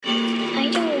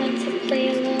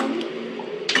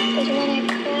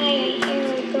I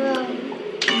hear a groan.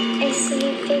 I see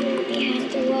a figure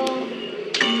behind the wall.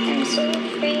 I'm so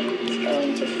afraid it's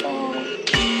going to fall.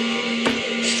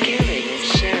 Scaring is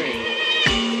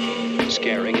sharing.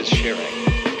 Scaring is sharing.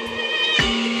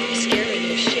 Scaring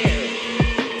is sharing.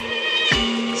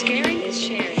 Scaring is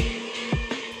sharing.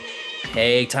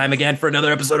 Hey, time again for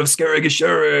another episode of Scaring is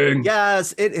Sharing.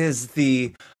 Yes, it is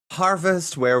the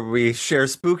harvest where we share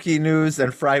spooky news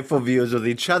and frightful views with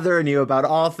each other and you about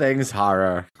all things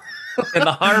horror. And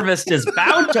the harvest is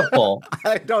bountiful.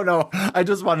 I don't know. I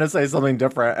just wanted to say something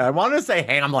different. I wanted to say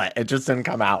Hamlet. It just didn't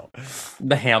come out.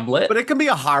 The Hamlet? But it can be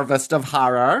a harvest of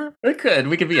horror. It could.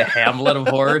 We could be a Hamlet of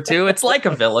horror too. It's like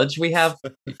a village. We have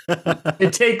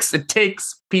it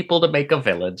takes people to make a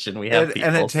village, and we have people.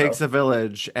 And it takes a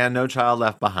village and no child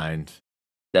left behind.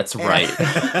 That's right.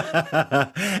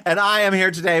 And I am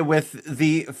here today with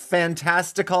the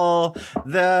fantastical,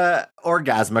 the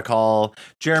orgasmical,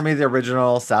 Jeremy, the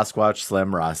original Sasquatch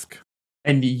Slim Rusk.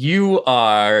 And you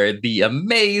are the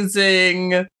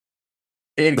amazing,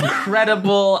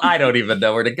 incredible, I don't even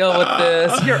know where to go with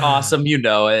this. You're awesome. You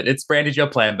know it. It's Brandy Joe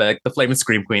Planbeck, the Flaming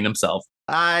Scream Queen himself.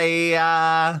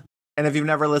 And if you've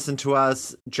never listened to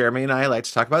us, Jeremy and I like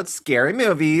to talk about scary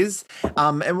movies,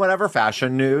 in whatever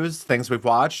fashion, news, things we've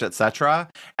watched, etc.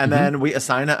 And then we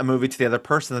assign a movie to the other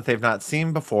person that they've not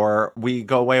seen before. We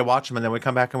go away and watch them, and then we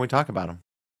come back and we talk about them.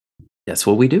 That's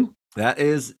what we do. That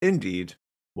is indeed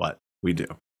what we do.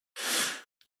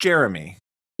 Jeremy.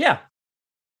 Yeah.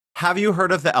 Have you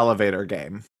heard of the elevator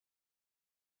game?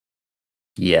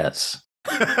 Yes.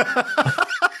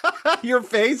 Your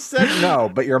face said no,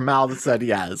 but your mouth said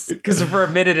yes. Because for a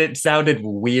minute it sounded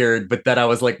weird, but then I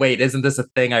was like, wait, isn't this a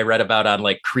thing I read about on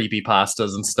like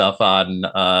creepypastas and stuff on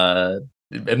a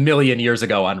million years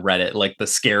ago on Reddit? Like the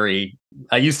scary,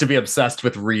 I used to be obsessed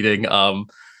with reading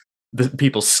the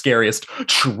people's scariest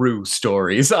true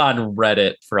stories on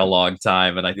Reddit for a long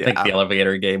time. And I think the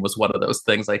elevator game was one of those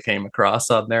things I came across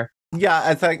on there. Yeah,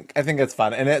 I think it's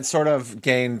fun. And it sort of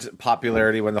gained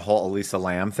popularity when the whole Elisa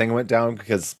Lam thing went down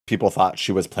because people thought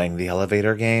she was playing the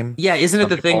elevator game. Yeah, isn't it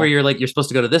the thing where you're supposed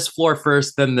to go to this floor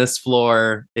first, then this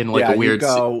floor in like a weird... Yeah,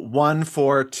 you go 1,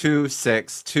 4, 2,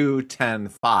 6, 2, 10,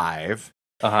 5.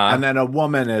 And then a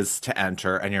woman is to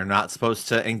enter and you're not supposed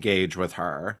to engage with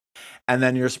her. And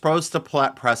then you're supposed to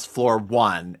press floor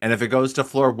 1. And if it goes to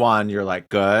floor 1, you're like,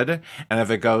 good. And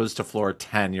if it goes to floor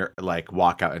 10, you're like,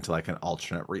 walk out into like an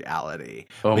alternate reality.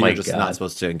 Oh but my you're just not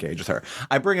supposed to engage with her.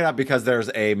 I bring it up because there's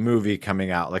a movie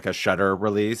coming out, like a Shudder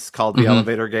release called The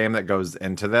Elevator Game that goes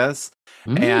into this.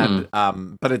 And,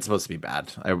 but it's supposed to be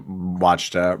bad. I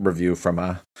watched a review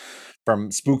from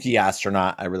Spooky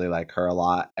Astronaut. I really like her a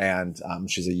lot. And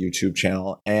she's a YouTube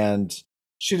channel. And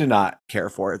she did not care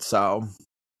for it. So...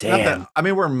 Damn. I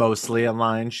mean, we're mostly in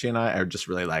line. She and I just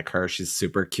really like her. She's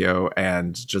super cute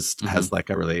and just has like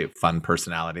a really fun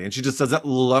personality. And she just doesn't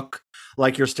look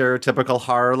like your stereotypical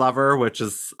horror lover, which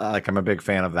is like, I'm a big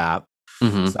fan of that.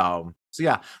 So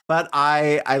yeah, but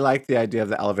I like the idea of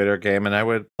the elevator game and I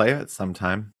would play it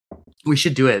sometime. We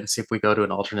should do it and see if we go to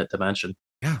an alternate dimension.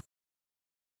 Yeah.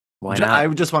 Why not? I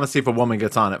just want to see if a woman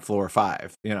gets on at floor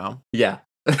 5, you know? Yeah.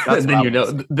 And then you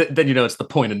know it's the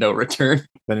point of no return.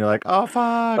 Then you're like, oh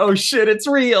fuck, oh shit, it's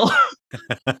real.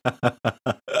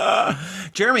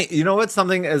 Jeremy, you know what?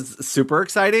 Something is super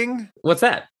exciting. What's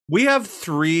that? We have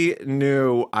 3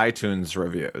 new iTunes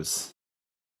reviews.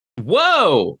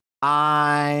 Whoa!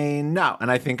 I know,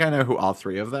 and I think I know who all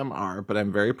 3 of them are, but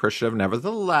I'm very appreciative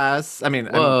nevertheless. I mean,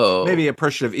 Whoa. I'm maybe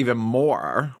appreciative even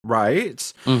more, right?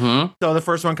 So the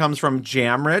first one comes from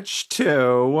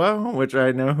Jamrich2, which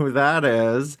I know who that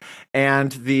is,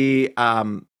 and the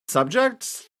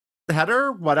subject,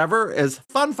 header, whatever, is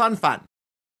fun.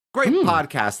 Great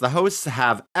podcast. The hosts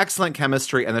have excellent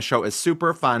chemistry, and the show is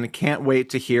super fun. Can't wait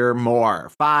to hear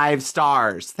more. 5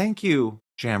 stars. Thank you,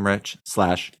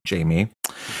 Jamrich/Jamie.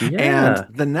 Yeah.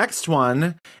 And the next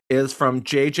one is from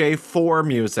JJ4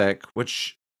 Music,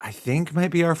 which I think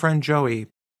might be our friend Joey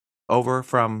over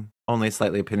from Only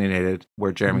Slightly Opinionated,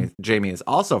 where Jamie is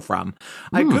also from.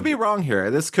 I could be wrong here.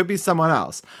 This could be someone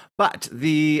else. But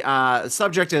the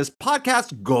subject is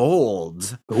podcast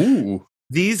gold. Ooh.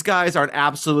 These guys are an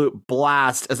absolute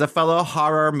blast. As a fellow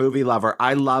horror movie lover,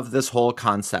 I love this whole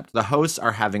concept. The hosts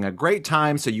are having a great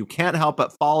time, so you can't help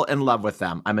but fall in love with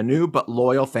them. I'm a new but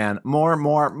loyal fan.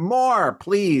 More,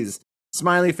 please.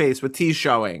 Smiley face with teeth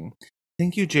showing.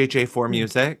 Thank you, JJ4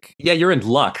 Music. Yeah, you're in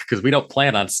luck because we don't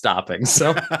plan on stopping.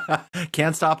 So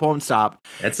can't stop, won't stop.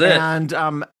 That's it. And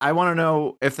I want to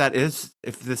know if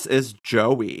this is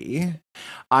Joey.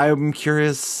 I'm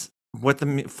curious what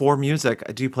the for music.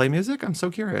 Do you play music? I'm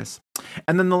so curious.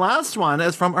 And then the last one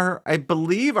is from I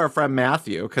believe our friend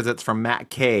Matthew, because it's from Matt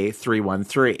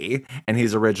K313, and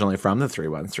he's originally from the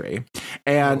 313.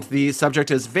 And the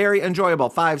subject is very enjoyable,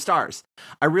 5 stars.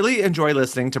 I really enjoy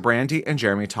listening to Brandy and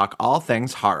Jeremy talk all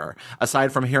things horror.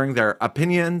 Aside from hearing their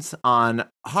opinions on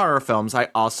horror films, I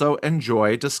also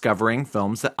enjoy discovering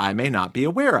films that I may not be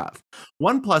aware of.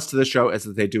 One plus to the show is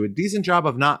that they do a decent job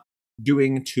of not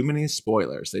doing too many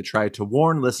spoilers. They try to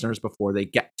warn listeners before they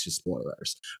get to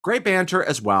spoilers. Great banter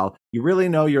as well. You really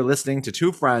know you're listening to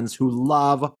two friends who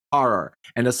love horror.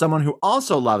 And as someone who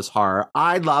also loves horror,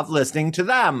 I love listening to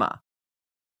them.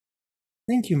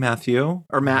 Thank you, Matthew.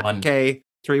 Or Matt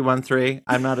K313.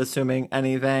 I'm not assuming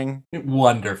anything.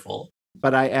 Wonderful.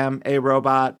 But I am a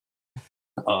robot.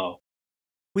 Oh.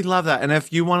 We love that. And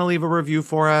if you want to leave a review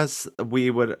for us, we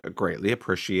would greatly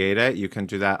appreciate it. You can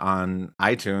do that on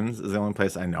iTunes, is the only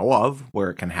place I know of where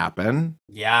it can happen.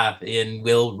 Yeah, and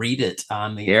we'll read it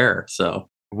on the air. So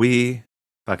we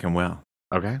fucking will.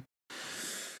 Okay.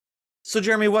 So,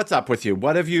 Jeremy, what's up with you?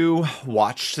 What have you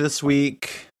watched this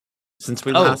week since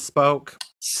we last spoke?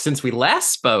 Since we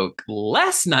last spoke,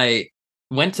 last night,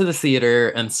 went to the theater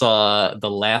and saw The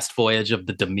Last Voyage of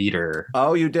the Demeter.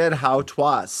 Oh, you did? How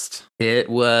twast? It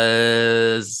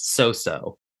was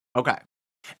so-so. Okay.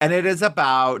 And it is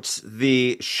about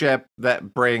the ship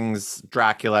that brings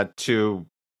Dracula to,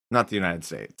 not the United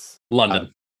States.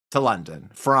 London. To London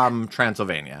from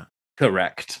Transylvania.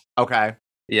 Correct. Okay.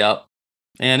 Yep.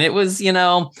 And it was, it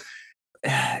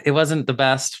wasn't the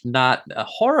best, not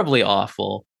horribly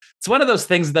awful. It's one of those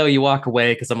things, though, you walk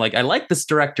away because I'm like, I like this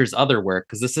director's other work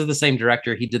because this is the same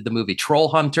director. He did the movie Troll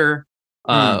Hunter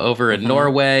over in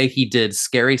Norway. He did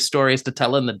Scary Stories to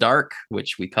Tell in the Dark,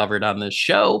 which we covered on this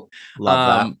show.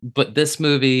 Love that. But this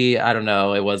movie, I don't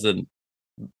know, it wasn't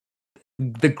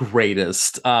the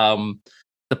greatest. The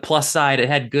plus side, it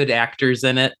had good actors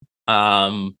in it.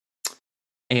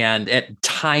 And at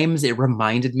times it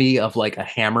reminded me of like a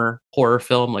Hammer horror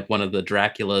film, like one of the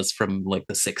Draculas from like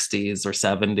the 60s or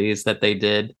 70s that they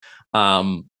did.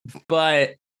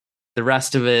 But the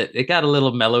rest of it got a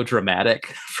little melodramatic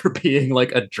for being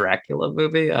like a Dracula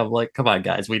movie. I'm like, come on,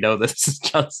 guys, we know this is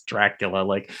just Dracula.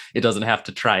 Like, it doesn't have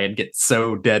to try and get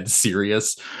so dead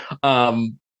serious.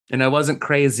 And I wasn't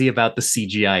crazy about the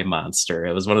CGI monster.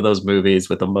 It was one of those movies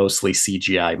with a mostly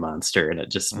CGI monster, and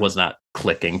it just was not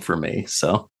clicking for me.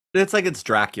 So it's like it's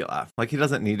Dracula. Like, he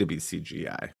doesn't need to be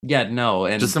CGI. Yeah, no.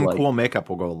 And just some cool makeup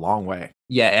will go a long way.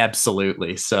 Yeah,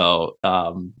 absolutely. So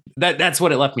that's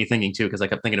what it left me thinking, too, because I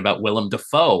kept thinking about Willem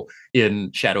Dafoe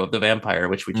in Shadow of the Vampire,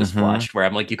 which we just watched, where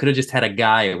I'm like, you could have just had a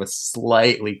guy with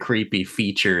slightly creepy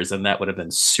features, and that would have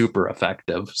been super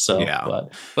effective. So, yeah.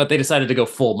 But they decided to go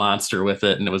full monster with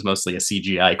it, and it was mostly a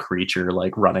CGI creature,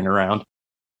 like, running around.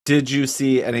 Did you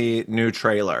see any new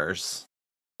trailers?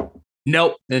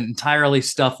 Nope, entirely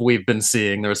stuff we've been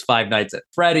seeing. There was Five Nights at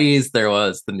Freddy's. There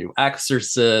was the new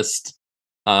Exorcist.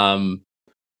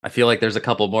 I feel like there's a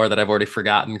couple more that I've already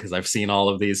forgotten because I've seen all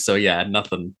of these. So yeah,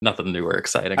 nothing new or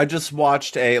exciting. I just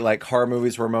watched a horror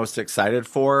movies we're most excited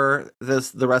for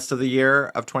the rest of the year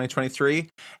of 2023,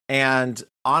 and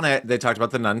on it they talked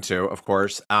about The Nun 2, of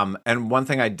course. And one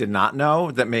thing I did not know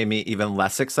that made me even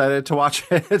less excited to watch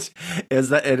it is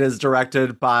that it is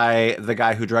directed by the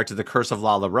guy who directed The Curse of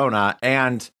La Llorona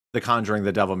and The Conjuring: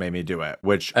 The Devil Made Me Do It,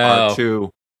 which are two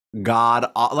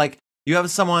you have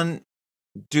someone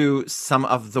do some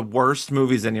of the worst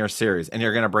movies in your series and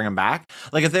you're going to bring them back.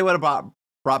 Like, if they would have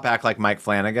brought back like Mike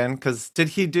Flanagan, because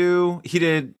he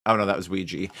did, oh no, that was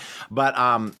Ouija. But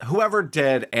whoever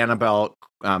did Annabelle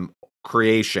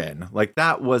Creation, like,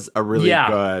 that was a really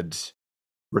good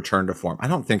return to form. I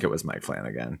don't think it was Mike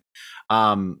Flanagan.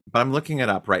 But I'm looking it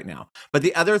up right now. But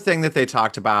the other thing that they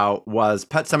talked about was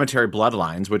Pet Sematary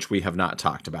Bloodlines, which we have not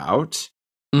talked about.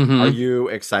 Are you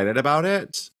excited about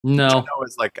it? No.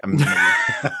 It's like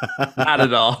not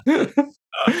at all.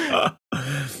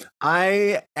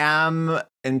 I am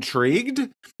intrigued.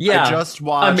 Yeah, I just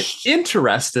watched. I'm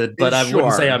interested, but I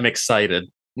wouldn't say I'm excited.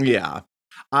 Yeah,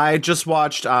 I just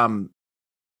watched the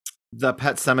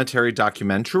Pet Sematary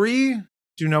documentary. Do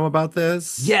you know about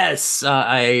this? Yes,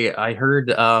 I heard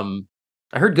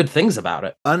good things about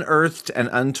it. Unearthed and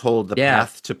Untold: The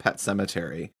Path to Pet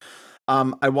Sematary.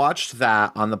 I watched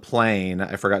that on the plane.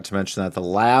 I forgot to mention that the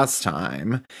last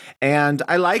time, and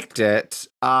I liked it.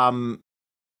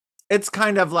 It's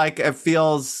kind of like, it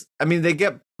feels, I mean, they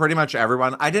get pretty much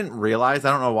everyone. I didn't realize,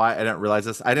 I don't know why I didn't realize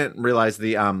this. I didn't realize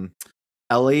the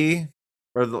Ellie,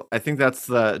 I think that's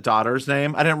the daughter's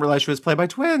name. I didn't realize she was played by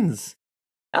twins.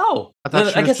 Oh, I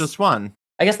thought she was just one.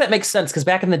 I guess that makes sense, because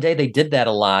back in the day they did that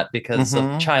a lot because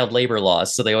of child labor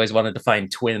laws. So they always wanted to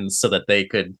find twins so that they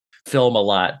could film a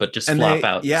lot, but just switch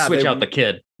out the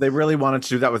kid. They really wanted to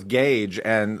do that with Gage,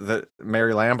 and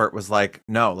Mary Lambert was like,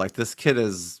 no, like this kid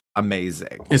is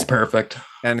amazing. Is perfect.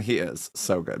 And he is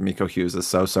so good. Miko Hughes is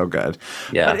so good.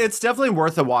 Yeah. But it's definitely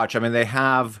worth a watch. I mean, they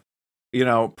have,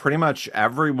 pretty much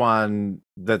everyone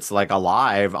that's like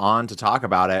alive on to talk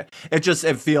about it.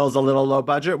 It feels a little low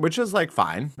budget, which is like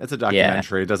fine. It's a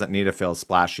documentary. It doesn't need to feel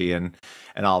splashy and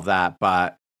all of that.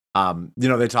 But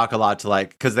they talk a lot to like,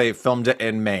 because they filmed it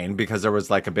in Maine because there was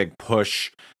like a big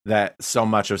push that so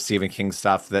much of Stephen King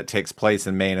stuff that takes place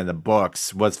in Maine in the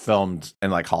books was filmed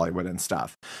in like Hollywood and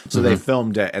stuff. So they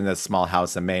filmed it in this small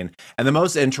house in Maine. And the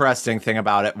most interesting thing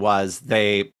about it was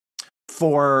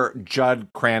for Judd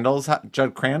Crandall,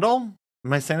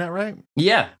 am I saying that right?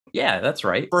 Yeah, that's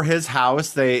right. For his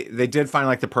house, they did find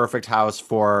like the perfect house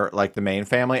for like the Maine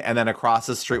family. And then across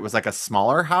the street was like a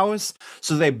smaller house.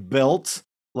 So they built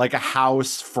like a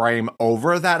house frame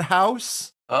over that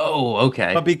house. Oh,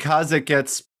 okay. But because it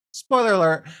gets, spoiler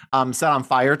alert, set on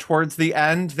fire towards the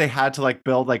end, they had to like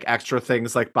build like extra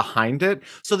things like behind it.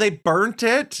 So they burnt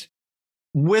it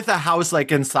with a house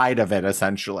like inside of it,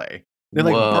 essentially. They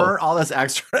like burnt all this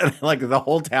extra, and like the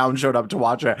whole town showed up to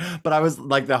watch it. But I was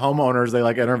like, the homeowners, they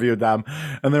like interviewed them,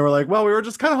 and they were like, "Well, we were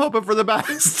just kind of hoping for the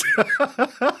best,"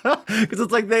 because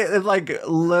it's like it like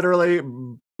literally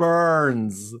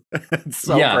burns. It's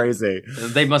so crazy.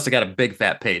 They must have got a big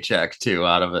fat paycheck too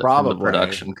out of it. Probably from the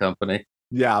production company.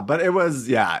 Yeah, but it was,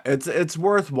 it's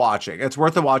worth watching. It's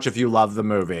worth a watch if you love the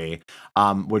movie,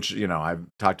 which, I've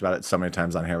talked about it so many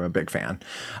times on here. I'm a big fan.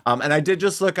 And I did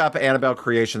just look up Annabelle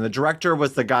Creation. The director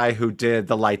was the guy who did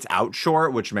the Lights Out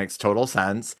short, which makes total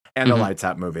sense, and the Lights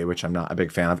Out movie, which I'm not a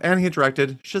big fan of. And he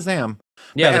directed Shazam.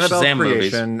 Yeah, the Annabelle Shazam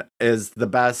Creation movies is the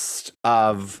best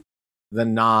of the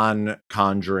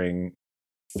non-Conjuring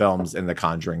films in the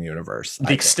Conjuring universe.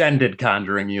 The extended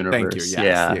Conjuring universe. Thank you.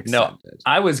 Yes, yeah. No,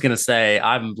 I was going to say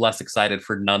I'm less excited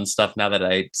for Nun stuff now that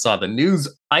I saw the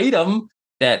news item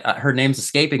that her name's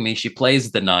escaping me. She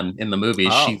plays the nun in the movie.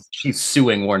 Oh. She's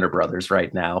suing Warner Brothers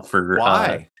right now for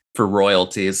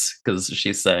royalties because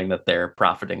she's saying that they're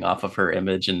profiting off of her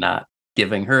image and not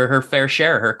giving her fair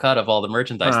share, her cut of all the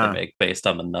merchandise they make based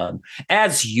on the nun.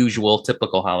 As usual,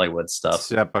 typical Hollywood stuff.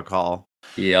 Typical.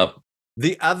 Yep.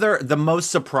 The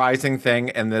most surprising thing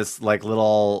in this like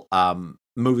little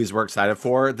movies we're excited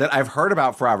for that I've heard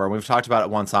about forever, and we've talked about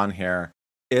it once on here,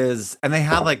 and they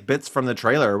had like bits from the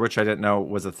trailer, which I didn't know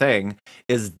was a thing,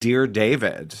 is Dear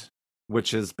David,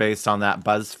 which is based on that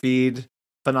BuzzFeed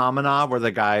phenomena where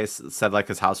the guy said like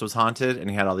his house was haunted, and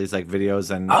he had all these like videos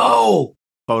and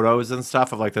photos and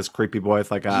stuff of like this creepy boy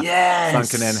with like a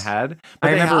sunken in head.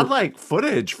 But they had like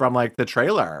footage from like the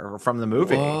trailer or from the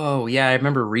movie. Oh yeah, I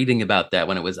remember reading about that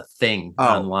when it was a thing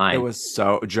online. It was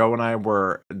Joe and I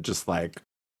were just like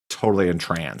totally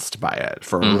entranced by it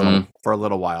for a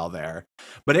little while there.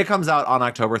 But it comes out on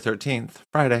October 13th,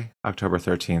 Friday, October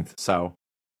 13th. So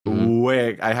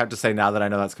I have to say, now that I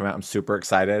know that's coming out, I'm super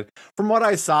excited. From what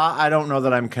I saw, I don't know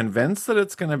that I'm convinced that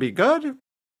it's going to be good,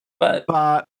 but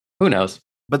who knows?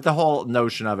 But the whole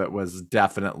notion of it was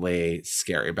definitely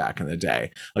scary back in the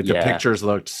day. Like the pictures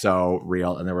looked so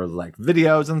real, and there were like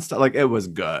videos and stuff. Like it was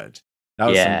good. That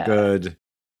was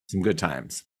some good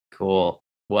times. Cool.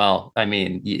 Well, I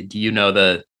mean, do you know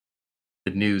the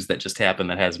news that just happened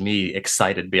that has me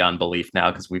excited beyond belief now?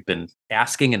 Because we've been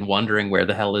asking and wondering where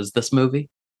the hell is this movie?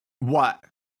 What?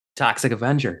 Toxic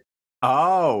Avenger.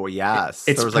 Oh, yes.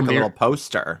 There was like a little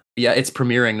poster. Yeah, it's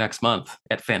premiering next month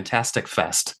at Fantastic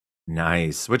Fest.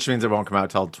 Nice. Which means it won't come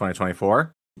out till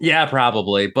 2024? Yeah,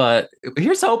 probably. But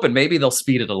here's hoping maybe they'll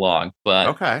speed it along.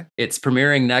 But it's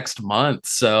premiering next month.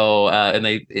 So, and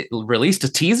they released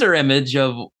a teaser image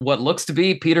of what looks to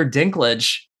be Peter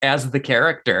Dinklage as the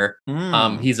character.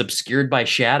 He's obscured by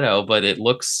shadow, but it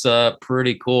looks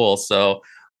pretty cool. So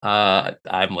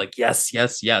I'm like, yes.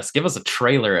 Give us a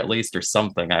trailer at least or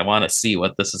something. I want to see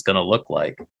what this is going to look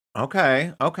like.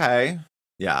 Okay.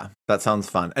 Yeah, that sounds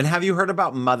fun. And have you heard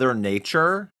about Mother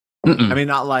Nature? I mean,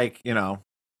 not like,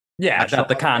 Yeah, not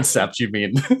the concept, you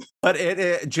mean. But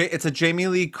it's a Jamie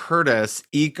Lee Curtis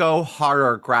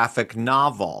eco-horror graphic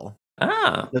novel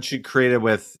that she created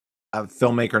with a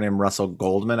filmmaker named Russell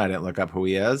Goldman. I didn't look up who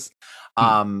he is.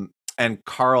 And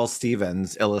Carl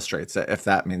Stevens illustrates it, if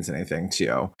that means anything to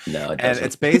you. No, it doesn't. And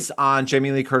it's based on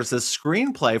Jamie Lee Curtis's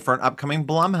screenplay for an upcoming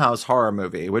Blumhouse horror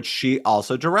movie, which she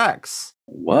also directs.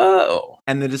 Whoa.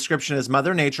 And the description is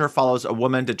Mother Nature follows a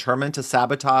woman determined to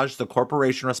sabotage the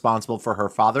corporation responsible for her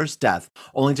father's death,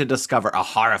 only to discover a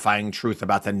horrifying truth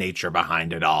about the nature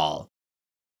behind it all.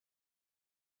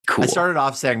 Cool. I started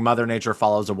off saying Mother Nature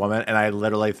follows a woman, and I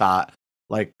literally thought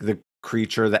like the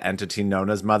creature, the entity known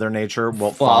as Mother Nature,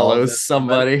 will follow Follows this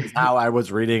somebody. woman, is how I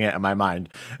was reading it in my mind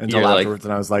until You're like- afterwards,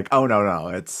 and I was like, oh no,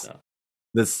 it's No.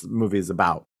 this movie is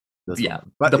about this Yeah,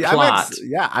 woman. But the plot.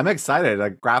 I'm excited. A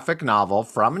graphic novel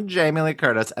from Jamie Lee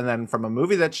Curtis, and then from a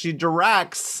movie that she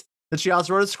directs that she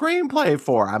also wrote a screenplay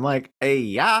for. I'm like, hey,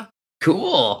 yeah.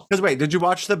 Cool. Because wait, did you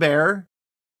watch The Bear?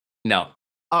 No.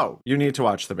 Oh, you need to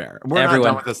watch The Bear. We're not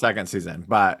done with the second season,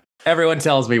 but everyone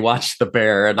tells me watch The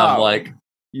Bear, and I'm like,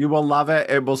 you will love it.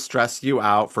 It will stress you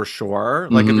out for sure.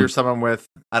 Like if you're someone with,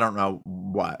 I don't know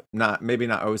what, maybe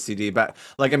not OCD, but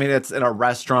like, I mean, it's in a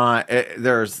restaurant.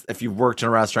 If you've worked in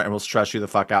a restaurant, it will stress you the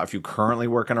fuck out. If you currently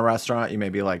work in a restaurant, you may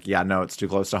be like, yeah, no, it's too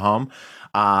close to home.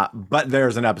 But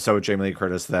there's an episode with Jamie Lee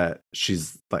Curtis that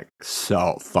she's like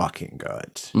so fucking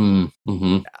good.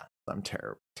 Mm-hmm. Yeah, I'm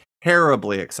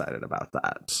terribly excited about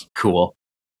that. Cool.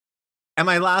 And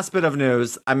my last bit of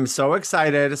news, I'm so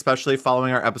excited, especially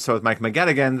following our episode with Mike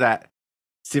McGettigan, that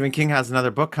Stephen King has another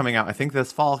book coming out, I think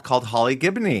this fall, called Holly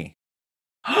Gibney.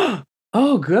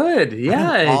 Oh, good.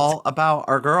 Yeah. All about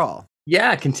our girl.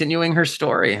 Yeah, continuing her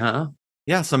story, huh?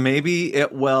 Yeah, so maybe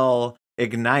it will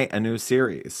ignite a new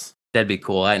series. That'd be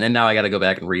cool. And now I got to go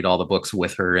back and read all the books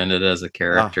with her in it as a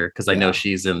character, because I know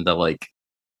she's in the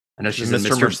I know she's in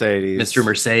Mr. Mercedes. Mr.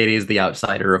 Mercedes, The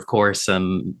Outsider, of course,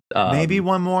 and maybe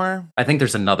one more. I think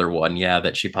there's another one,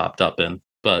 that she popped up in,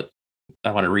 but I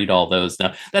want to read all those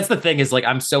now. That's the thing is,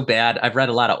 I'm so bad. I've read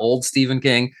a lot of old Stephen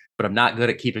King, but I'm not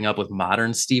good at keeping up with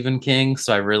modern Stephen King,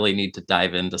 so I really need to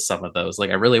dive into some of those. I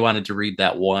really wanted to read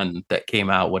that one that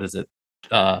came out. What is it?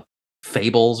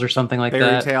 Fables or something like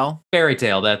that. Fairy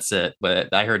Tale, that's it.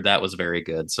 But I heard that was very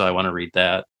good, so I want to read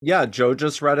that. Yeah, Joe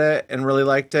just read it and really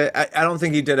liked it. I don't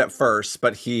think he did at first,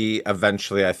 but he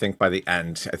eventually, I think by the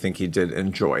end, I think he did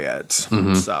enjoy it.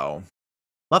 Mm-hmm. So,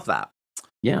 love that.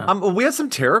 Yeah. We have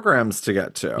some teragrams to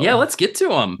get to. Yeah, let's get to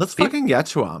them. Let's fucking get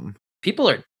to them. People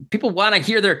want to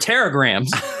hear their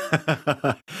teragrams.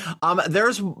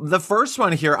 There's the first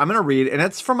one here I'm going to read, and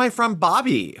it's from my friend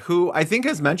Bobby, who I think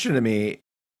has mentioned to me.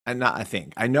 And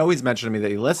I know he's mentioned to me that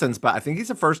he listens, but I think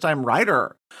he's a first-time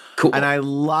writer. Cool. And I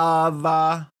love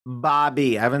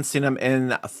Bobby. I haven't seen him in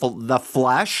the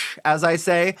flesh, as I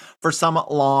say, for some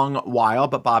long while.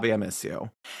 But Bobby, I miss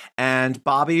you. And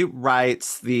Bobby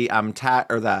writes the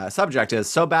the subject is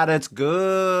so bad it's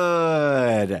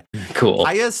good. Cool.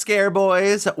 Hiya, Scare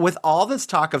Boys. With all this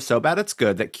talk of so bad it's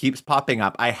good that keeps popping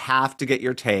up, I have to get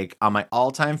your take on my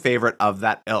all-time favorite of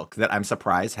that ilk that I'm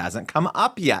surprised hasn't come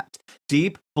up yet.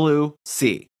 Deep Blue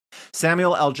Sea.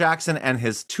 Samuel L. Jackson and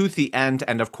his toothy end,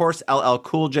 and of course LL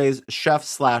Cool J's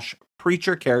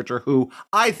chef/preacher character, who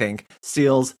I think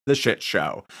steals the shit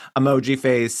show. Emoji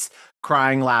face,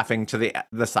 crying, laughing to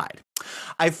the side.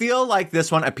 I feel like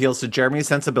this one appeals to Jeremy's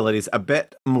sensibilities a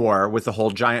bit more with the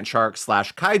whole giant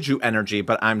shark/kaiju energy,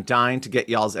 but I'm dying to get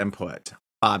y'all's input.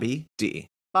 Bobby D.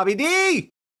 Bobby D!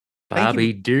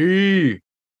 Bobby D!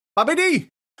 Bobby D!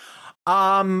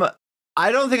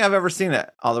 I don't think I've ever seen it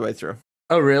all the way through.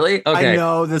 Oh, really? Okay. I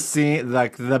know the scene,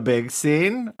 like the big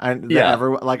scene. I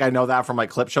know that from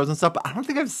clip shows and stuff, but I don't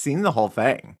think I've seen the whole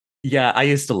thing. Yeah, I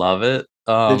used to love it.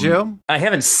 Did you? I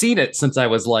haven't seen it since I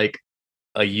was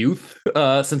a youth,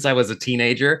 since I was a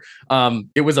teenager.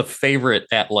 It was a favorite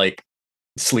at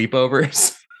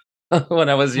sleepovers. When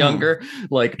I was younger,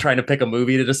 trying to pick a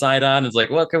movie to decide on. It's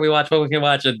what can we watch? What we can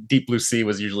watch? And Deep Blue Sea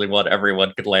was usually what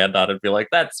everyone could land on and be like,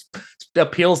 that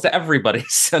appeals to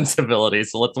everybody's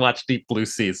sensibilities. So let's watch Deep Blue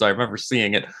Sea. So I remember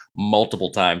seeing it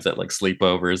multiple times at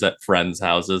sleepovers at friends'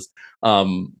 houses.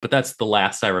 But that's the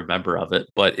last I remember of it.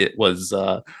 But it was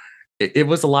it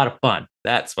was a lot of fun.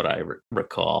 That's what I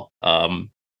recall.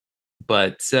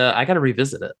 But I got to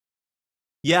revisit it.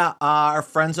 Yeah, our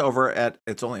friends over at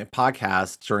It's Only a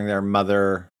Podcast during their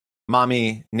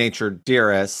Mommy Nature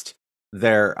Dearest,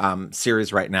 their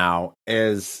series right now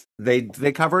is they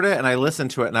covered it and I listened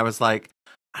to it and I was like,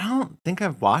 I don't think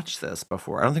I've watched this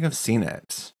before. I don't think I've seen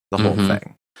it, the whole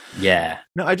thing. Yeah.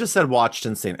 No, I just said watched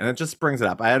and seen, and it just brings it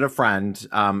up. I had a friend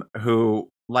who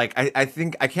I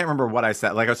think I can't remember what I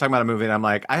said. I was talking about a movie and I'm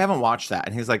like, I haven't watched that.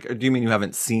 And he's like, do you mean you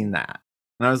haven't seen that?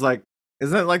 And I was like,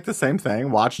 isn't it the same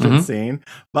thing, watched and seen?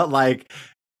 But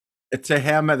to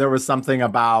him, there was something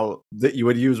about that you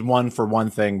would use one for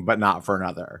one thing, but not for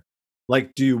another.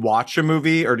 Do you watch a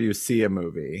movie or do you see a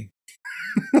movie?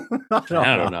 I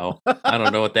don't know. I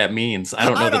don't know what that means. I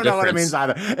don't know the difference. Know what it means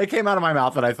either. It came out of my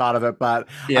mouth and I thought of it, but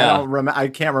yeah. I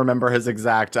can't remember his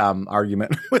exact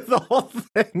argument with the whole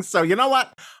thing. So you know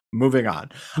what? Moving on.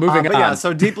 But yeah,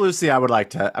 so Deep Blue Sea, I would like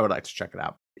to check it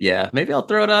out. Yeah, maybe I'll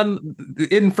throw it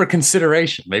in for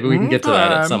consideration. Maybe we can get to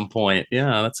that at some point.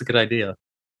 Yeah, that's a good idea.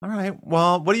 All right.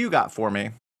 Well, what do you got for me?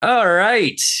 All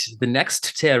right. The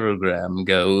next telegram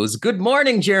goes, Good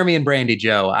morning, Jeremy and Brandy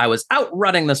Joe. I was out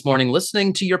running this morning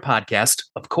listening to your podcast,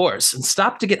 of course, and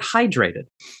stopped to get hydrated.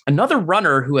 Another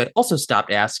runner who had also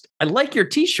stopped asked, I like your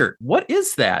t-shirt. What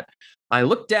is that? I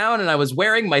looked down and I was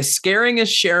wearing my Scaring is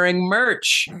Sharing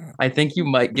merch. I think you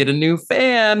might get a new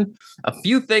fan. A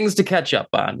few things to catch up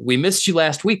on. We missed you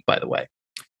last week, by the way.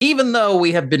 Even though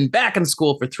we have been back in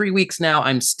school for 3 weeks now,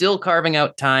 I'm still carving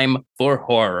out time for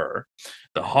horror.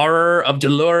 The Horror of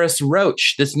Dolores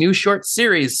Roach. This new short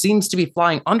series seems to be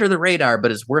flying under the radar, but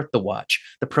is worth the watch.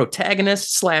 The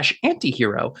protagonist slash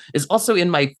anti-hero is also in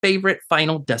my favorite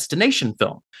Final Destination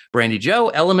film. Brandy Joe,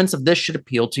 elements of this should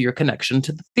appeal to your connection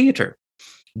to the theater.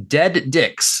 Dead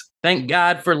Dicks. Thank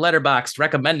God for Letterboxd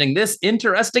recommending this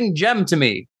interesting gem to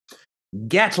me.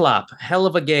 Gatlop. Hell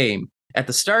of a game. At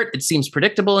the start, it seems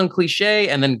predictable and cliche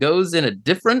and then goes in a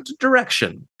different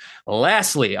direction.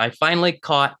 Lastly, I finally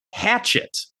caught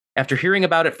Hatchet. After hearing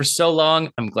about it for so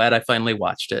long, I'm glad I finally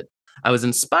watched it. I was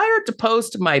inspired to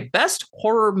post my best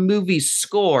horror movie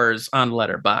scores on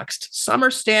Letterboxd. Some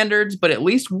are standards, but at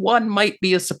least one might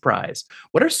be a surprise.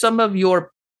 What are some of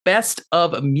your best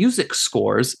of music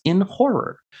scores in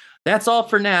horror? That's all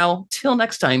for now. Till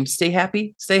next time, stay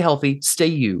happy, stay healthy, stay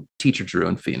you, Teacher Drew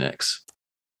in Phoenix.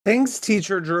 Thanks,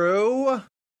 Teacher Drew.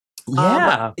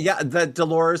 Yeah. The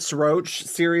Dolores Roach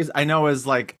series I know is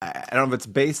like, I don't know if it's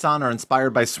based on or inspired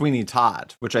by Sweeney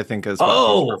Todd, which I think is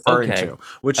what he's referring to,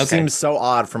 which seems so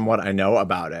odd from what I know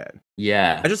about it.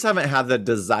 Yeah. I just haven't had the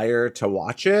desire to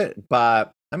watch it,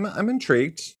 but I'm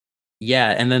intrigued.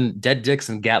 Yeah, and then Dead Dicks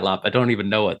and Gatlop, I don't even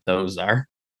know what those are.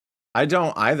 I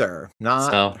don't either.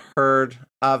 Not heard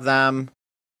of them.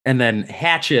 And then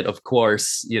Hatchet, of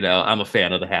course, I'm a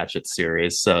fan of the Hatchet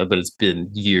series, but it's been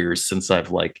years since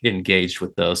I've engaged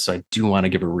with those. So I do want to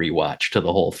give a rewatch to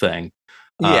the whole thing.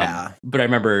 Yeah. But I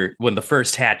remember when the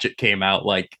first Hatchet came out,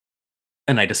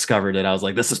 and I discovered it, I was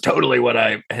like, this is totally what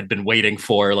I had been waiting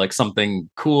for, something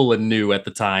cool and new at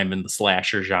the time in the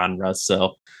slasher genre.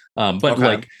 So,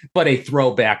 but a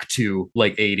throwback to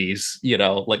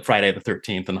 80s, Friday the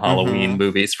 13th and Halloween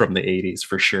movies from the 80s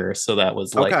for sure. So that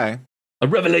was a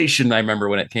revelation, I remember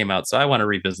when it came out. So I want to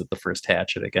revisit the first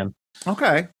Hatchet again.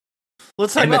 Okay.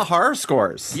 Let's talk about horror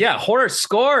scores. Yeah, horror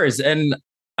scores. And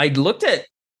I looked at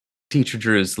Teacher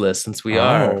Drew's list since we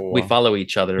follow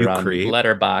each other on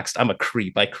Letterboxd. I'm a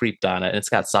creep. I creeped on it and it's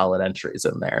got solid entries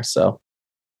in there. So,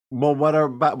 well, what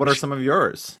are some of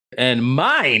yours? And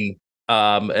mine,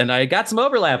 and I got some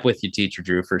overlap with you, Teacher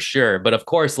Drew, for sure. But of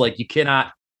course, you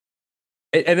cannot.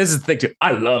 And this is the thing too.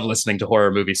 I love listening to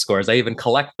horror movie scores. I even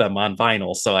collect them on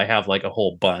vinyl, so I have a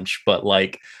whole bunch. But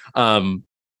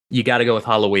you got to go with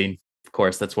Halloween. Of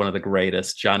course, that's one of the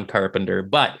greatest, John Carpenter.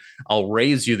 But I'll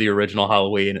raise you the original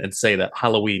Halloween and say that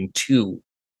Halloween 2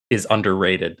 is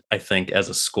underrated, I think, as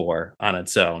a score on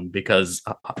its own, because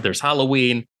there's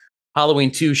Halloween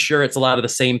 2, sure, it's a lot of the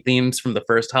same themes from the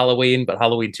first Halloween, but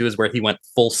Halloween 2 is where he went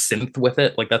full synth with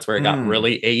it. That's where it got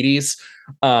really 80s.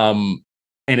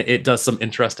 And it does some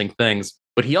interesting things.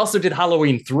 But he also did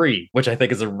Halloween 3, which I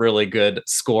think is a really good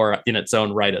score in its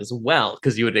own right as well,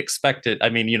 because you would expect it. I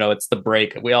mean, it's the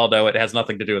break. We all know it has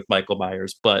nothing to do with Michael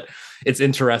Myers, but it's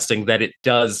interesting that it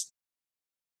does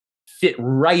fit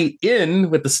right in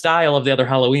with the style of the other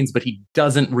Halloweens, but he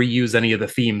doesn't reuse any of the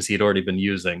themes he had already been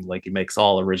using. He makes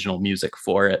all original music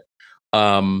for it.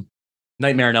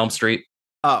 Nightmare on Elm Street.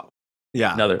 Oh,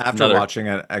 yeah. After watching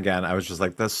it again, I was just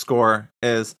like, this score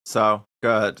is so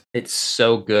good. It's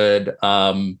so good.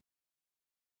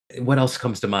 What else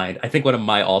comes to mind? I think one of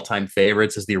my all-time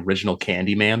favorites is the original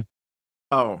Candyman.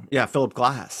 Oh, yeah, Philip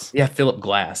Glass. Yeah, Philip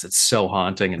Glass. It's so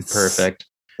haunting and perfect.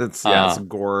 It's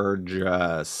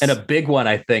gorgeous. And a big one,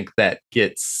 I think, that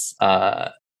gets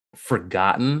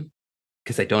forgotten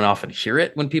because I don't often hear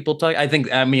it when people talk.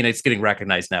 It's getting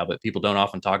recognized now, but people don't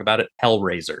often talk about it.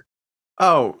 Hellraiser.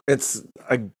 Oh, isn't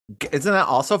that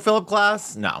also Philip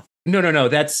Glass? No.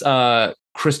 That's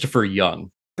Christopher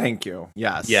Young. Thank you.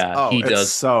 Yes. Yeah, he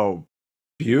does. So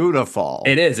beautiful.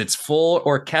 It is. It's full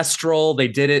orchestral. They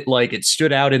did it it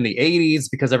stood out in the 80s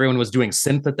because everyone was doing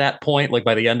synth at that point.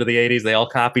 By the end of the 80s, they all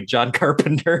copied John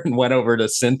Carpenter and went over to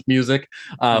synth music.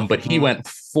 But he went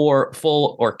for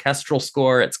full orchestral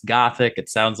score. It's gothic. It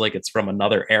sounds like it's from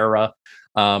another era.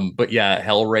 But yeah,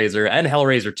 Hellraiser and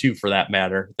Hellraiser 2 for that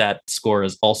matter. That score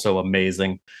is also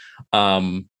amazing.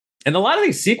 And a lot of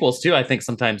these sequels too, I think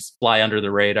sometimes fly under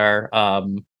the radar.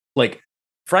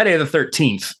 Friday the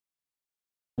 13th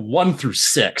 1 through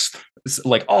 6,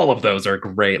 like all of those are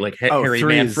great. Like Harry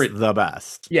Manfred, the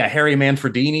best. Yeah, Harry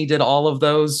Manfredini did all of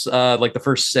those, like the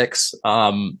first 6,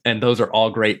 and those are all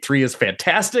great. 3 is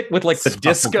fantastic with like the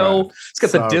disco. Good. It's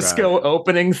got the disco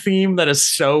opening theme that is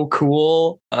so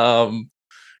cool.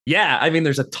 Yeah, I mean,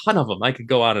 there's a ton of them. I could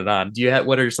go on and on.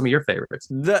 What are some of your favorites?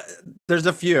 There's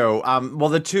a few. Well,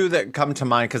 the 2 that come to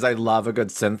mind, because I love a good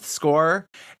synth score.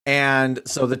 And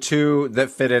so the 2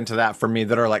 that fit into that for me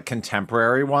that are like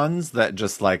contemporary ones that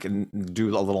just like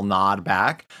do a little nod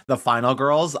back. The Final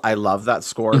Girls, I love that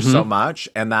score so much.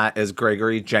 And that is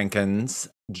Gregory James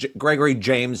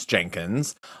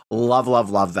Jenkins.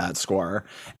 Love that score.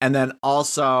 And then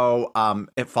also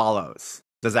It Follows.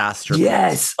 Disaster.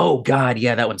 Yes. Oh God.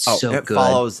 Yeah, that one's so It good.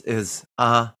 Follows is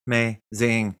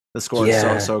amazing. The score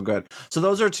is so good. So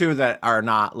those are 2 that are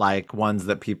not like ones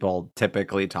that people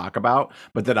typically talk about,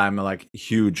 but that I'm like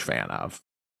huge fan of.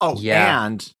 Oh, yeah.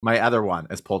 And my other one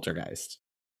is Poltergeist.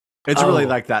 It's really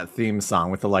like that theme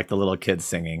song with the little kids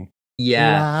singing.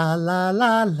 Yeah. La la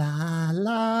la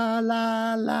la la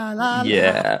la la.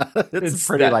 Yeah. It's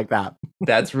pretty like that.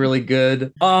 That's really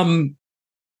good.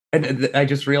 And I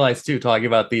just realized too, talking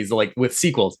about these like with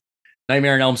sequels,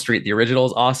 Nightmare on Elm Street, the original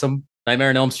is awesome. Nightmare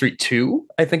on Elm Street 2,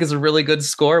 I think, is a really good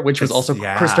score, which was also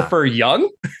Christopher Young,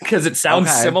 because it sounds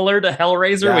similar to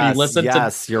Hellraiser when you listen to.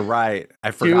 Yes, you're right.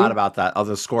 I forgot about that. Oh,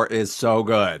 the score is so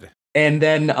good. And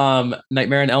then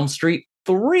Nightmare on Elm Street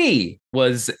 3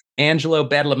 was Angelo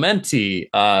Badalamenti,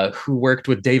 who worked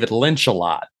with David Lynch a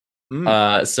lot.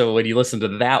 So when you listen to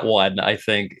that one, I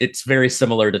think it's very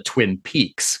similar to Twin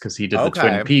Peaks because he did the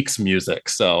Twin Peaks music.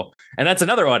 So, and that's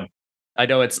another one. I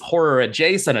know it's horror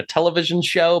adjacent, a television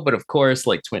show, but of course,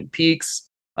 like Twin Peaks.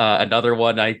 Another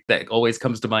one that always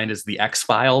comes to mind is the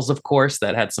X-Files, of course,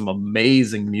 that had some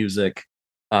amazing music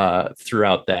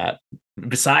throughout that.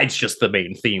 Besides just the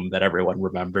main theme that everyone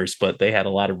remembers, but they had a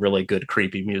lot of really good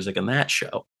creepy music in that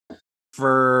show.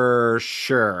 For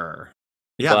sure.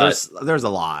 Yeah, but there's a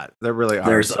lot. There really are.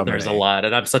 There's a lot,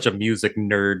 and I'm such a music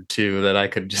nerd too that I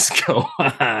could just go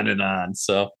on and on.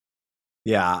 So,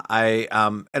 yeah,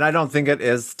 and I don't think it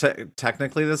is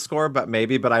technically the score, but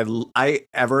maybe. But I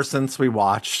ever since we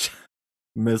watched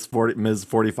Ms.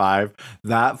 45,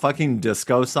 that fucking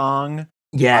disco song.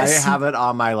 Yes, I have it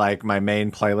on my main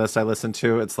playlist I listen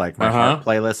to. It's like my heart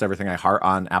playlist, everything I heart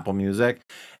on Apple Music.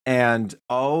 And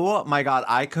oh my God,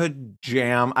 I could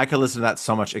listen to that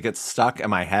so much. It gets stuck in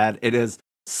my head. It is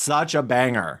such a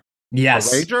banger.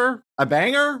 Yes. A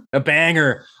banger? A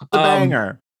banger.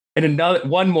 And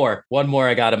one more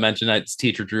I got to mention. It's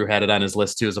Teacher Drew had it on his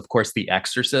list too, is of course The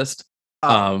Exorcist.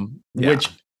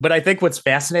 But I think what's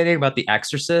fascinating about The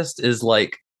Exorcist is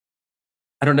like,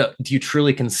 I don't know, do you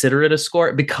truly consider it a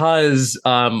score? Because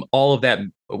all of that,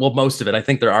 well, most of it, I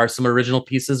think there are some original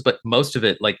pieces, but most of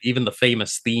it, like even the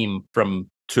famous theme from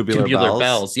Tubular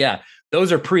Bells, yeah,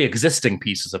 those are pre-existing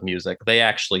pieces of music. They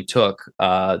actually took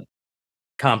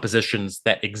compositions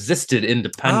that existed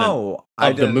independent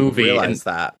of the movie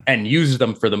and used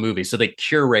them for the movie. So they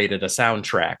curated a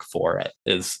soundtrack for it,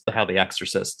 is how The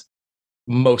Exorcist,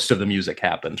 most of the music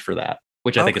happened for that,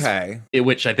 which I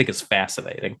think is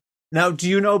fascinating. Now, do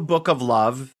you know Book of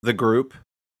Love, the group?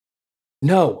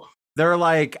 No. They're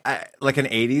like an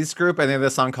 80s group, and they have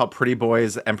this song called Pretty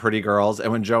Boys and Pretty Girls.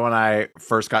 And when Joe and I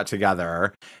first got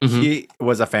together, he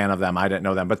was a fan of them. I didn't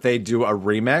know them, but they do a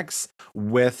remix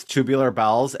with Tubular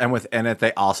Bells, and within it,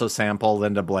 they also sample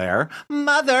Linda Blair.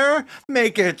 Mother,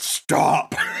 make it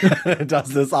stop. It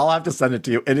does this. I'll have to send it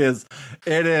to you. It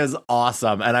is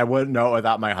awesome, and I wouldn't know it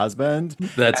without my husband.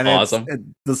 That's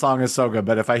awesome. The song is so good,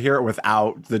 but if I hear it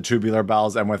without the Tubular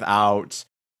Bells and without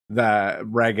the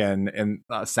Reagan and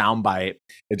soundbite,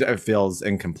 it feels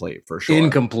incomplete for sure.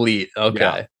 Incomplete. Okay.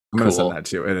 Yeah, I'm gonna send that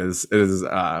to you. It is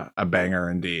a banger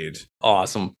indeed.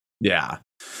 Awesome. Yeah.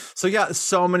 So yeah,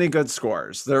 so many good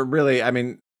scores. They're really, I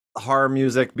mean, horror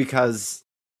music, because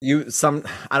I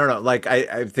don't know, like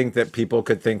I think that people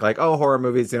could think like, oh, horror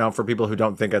movies, for people who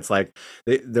don't think it's like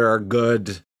there are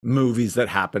good movies that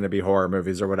happen to be horror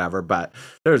movies or whatever, but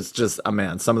there's just some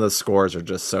of the scores are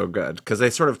just so good because they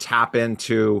sort of tap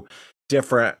into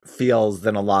different feels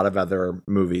than a lot of other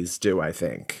movies do, I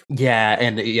think.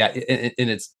 And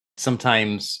it's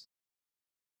sometimes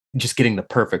just getting the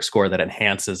perfect score that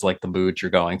enhances like the mood you're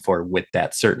going for with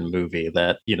that certain movie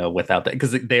that, without that,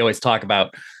 because they always talk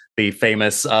about the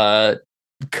famous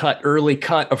early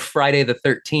cut of Friday the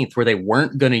 13th where they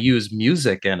weren't going to use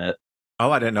music in it.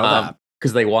 Oh, I didn't know that.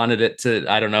 Because they wanted it to,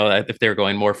 I don't know if they were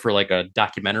going more for like a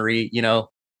documentary,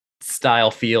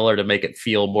 style feel, or to make it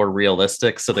feel more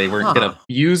realistic. So they weren't going to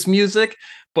use music,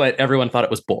 but everyone thought it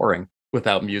was boring.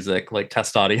 without music, like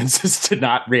test audiences to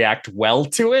not react well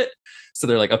to it. So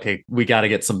they're like, okay, we got to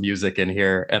get some music in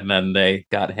here. And then they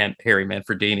got Harry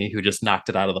Manfredini, who just knocked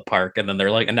it out of the park. And then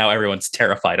they're like, and now everyone's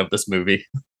terrified of this movie.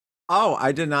 Oh,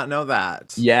 I did not know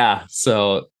that. Yeah.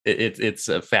 So it's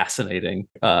a fascinating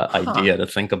idea to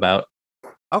think about.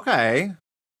 Okay.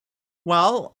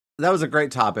 Well, that was a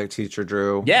great topic, Teacher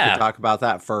Drew. Yeah. We could talk about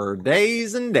that for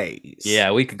days and days.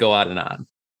 Yeah, we could go on and on.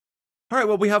 All right,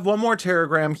 well, we have one more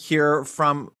telegram here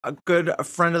from a good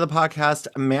friend of the podcast,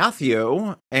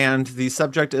 Matthew, and the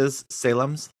subject is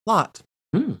Salem's Lot.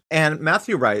 And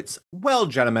Matthew writes, well,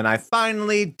 gentlemen, I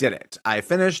finally did it. I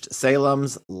finished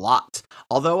Salem's Lot.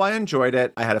 Although I enjoyed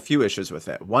it, I had a few issues with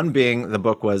it. One being the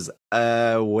book was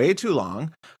way too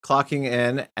long, clocking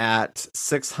in at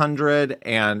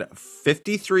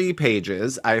 653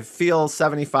 pages. I feel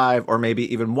 75 or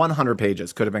maybe even 100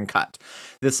 pages could have been cut.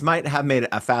 This might have made it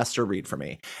a faster read for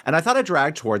me. And I thought it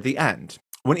dragged toward the end.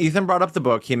 When Ethan brought up the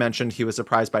book, he mentioned he was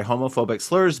surprised by homophobic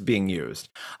slurs being used.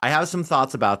 I have some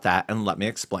thoughts about that, and let me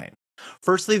explain.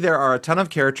 Firstly, there are a ton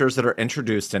of characters that are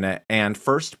introduced in it, and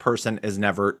first person is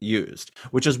never used,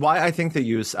 which is why I think the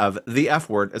use of the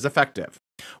F word is effective.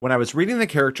 When I was reading the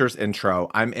character's intro,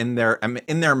 I'm in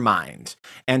their mind,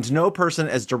 and no person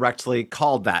is directly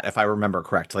called that, if I remember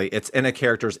correctly. It's in a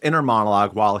character's inner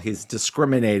monologue while he's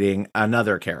discriminating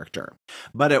another character.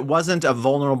 But it wasn't a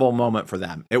vulnerable moment for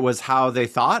them. It was how they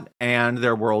thought and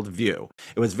their worldview.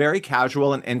 It was very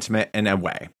casual and intimate in a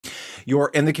way.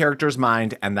 You're in the character's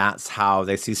mind, and that's how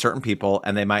they see certain people,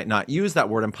 and they might not use that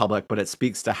word in public, but it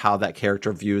speaks to how that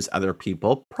character views other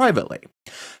people privately.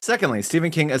 Secondly,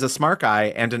 Stephen King is a smart guy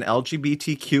and an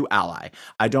LGBTQ ally.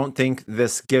 I don't think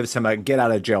this gives him a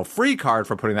get-out-of-jail-free card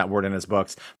for putting that word in his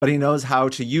books, but he knows how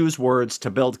to use words to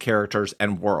build characters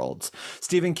and worlds.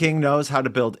 Stephen King knows how to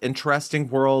build interesting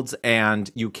worlds, and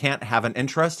you can't have an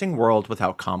interesting world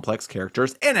without complex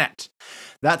characters in it.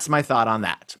 That's my thought on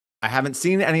that. I haven't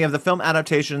seen any of the film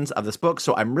adaptations of this book,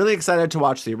 so I'm really excited to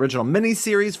watch the original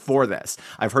miniseries for this.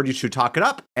 I've heard you two talk it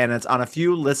up, and it's on a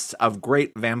few lists of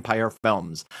great vampire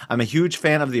films. I'm a huge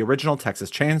fan of the original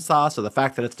Texas Chainsaw, so the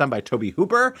fact that it's done by Tobe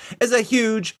Hooper is a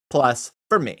huge plus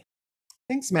for me.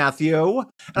 Thanks, Matthew. And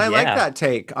I like that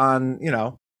take on,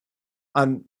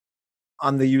 on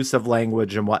the use of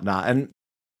language and whatnot. And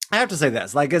I have to say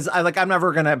this, I'm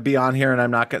never going to be on here,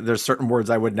 and there's certain words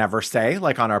I would never say,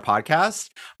 like on our podcast.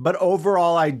 But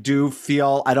overall, I don't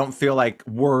feel like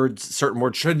certain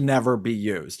words should never be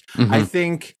used. Mm-hmm. I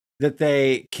think that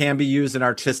they can be used in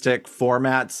artistic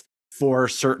formats for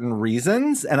certain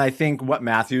reasons. And I think what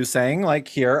Matthew's saying, like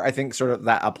here, I think sort of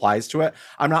that applies to it.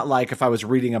 I'm not like if I was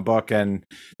reading a book and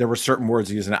there were certain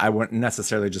words used in it, I wouldn't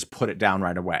necessarily just put it down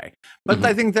right away. But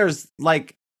I think there's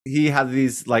he had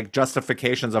these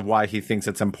justifications of why he thinks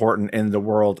it's important in the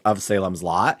world of Salem's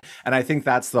Lot. And I think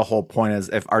that's the whole point, is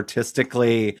if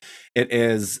artistically it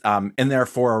is in there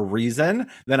for a reason,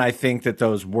 then I think that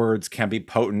those words can be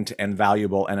potent and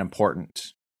valuable and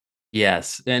important.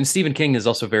 Yes. And Stephen King is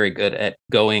also very good at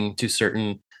going to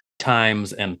certain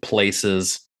times and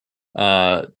places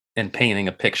and painting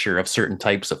a picture of certain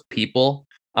types of people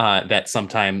that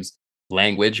sometimes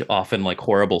language, often like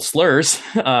horrible slurs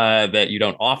that you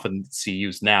don't often see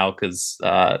used now, because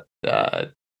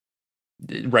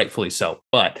rightfully so.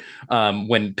 But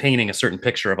when painting a certain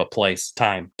picture of a place,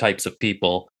 time, types of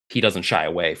people, he doesn't shy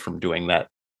away from doing that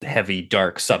heavy,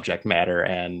 dark subject matter.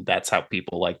 And that's how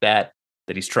people like that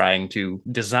he's trying to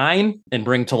design and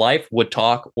bring to life would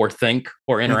talk or think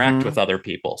or interact with other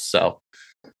people. So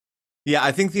yeah,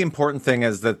 I think the important thing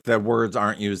is that the words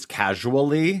aren't used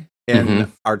casually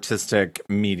in artistic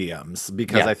mediums,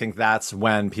 because I think that's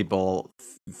when people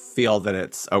feel that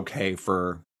it's okay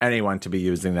for anyone to be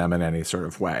using them in any sort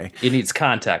of way. It needs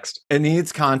context. It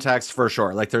needs context for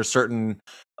sure. Like there's certain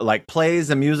plays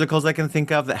and musicals I can think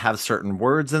of that have certain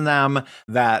words in them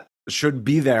that should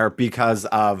be there because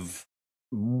of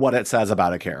what it says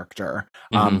about a character.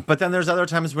 But then there's other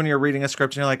times when you're reading a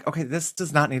script and you're like, okay, this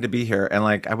does not need to be here. And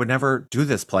I would never do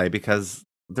this play because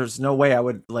there's no way I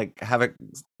would have a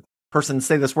person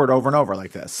say this word over and over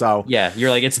like this. So yeah, you're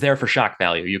like, it's there for shock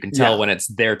value. You can tell when it's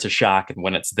there to shock and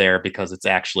when it's there because it's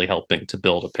actually helping to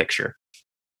build a picture.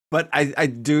 But I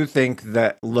do think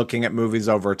that looking at movies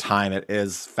over time, it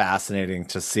is fascinating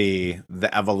to see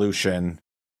the evolution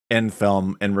in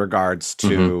film in regards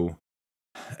to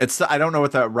I don't know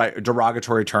what the right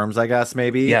derogatory terms, I guess,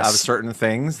 maybe of Yes. certain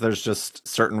things. There's just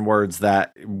certain words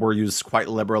that were used quite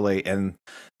liberally in,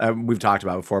 we've talked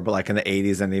about before, but like in the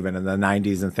 80s and even in the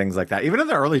 90s and things like that, even in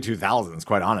the early 2000s,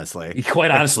 quite honestly.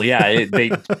 Quite honestly, yeah,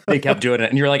 they kept doing it,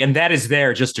 and you're like, and that is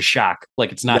there just to shock.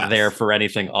 Like, it's not there Yes. for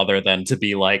anything other than to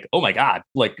be like, oh my god,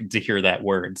 like to hear that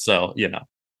word. So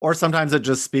Or sometimes it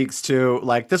just speaks to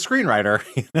like the screenwriter,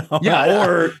 yeah,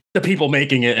 or the people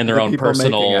making it in their the own people making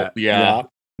personal, it. yeah,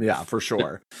 Yeah, for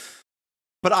sure.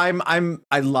 But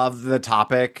I love the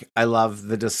topic. I love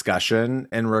the discussion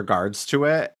in regards to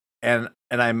it. And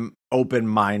I'm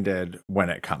open-minded when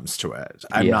it comes to it.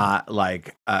 I'm Yeah. not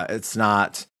like it's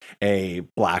not a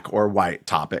black or white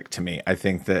topic to me. I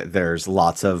think that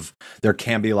there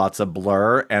can be lots of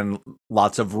blur and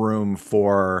lots of room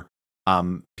for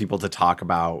people to talk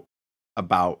about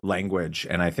language,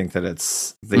 and I think that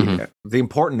it's the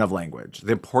importance of language,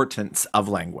 the importance of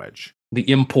language. The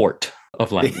import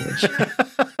of language.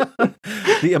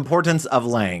 The importance of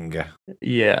lang.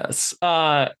 Yes.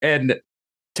 And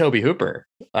Toby Hooper,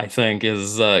 I think,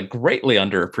 is greatly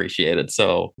underappreciated.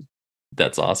 So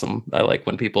that's awesome. I like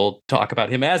when people talk about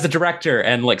him as a director,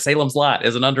 and like Salem's Lot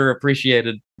is an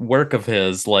underappreciated work of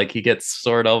his. Like he did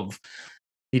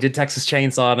Texas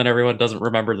Chainsaw, and everyone doesn't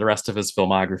remember the rest of his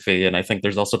filmography. And I think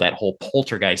there's also that whole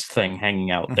Poltergeist thing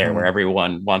hanging out there where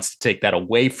everyone wants to take that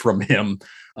away from him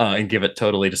and give it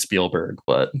totally to Spielberg.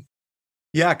 But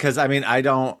yeah, because I mean,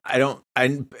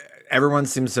 everyone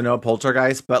seems to know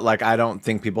Poltergeist, but like, I don't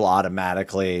think people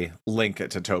automatically link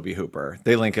it to Toby Hooper.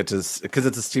 They link it to, because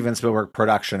it's a Steven Spielberg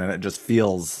production and it just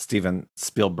feels Steven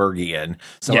Spielbergian.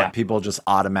 So yeah, people just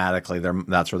automatically,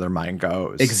 that's where their mind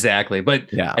goes. exactly.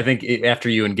 But yeah, I think after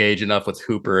you engage enough with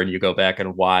Hooper and you go back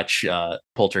and watch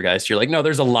Poltergeist, you're like, no,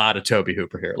 there's a lot of Toby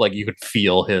Hooper here. Like you could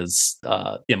feel his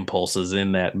impulses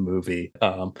in that movie.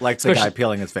 like the guy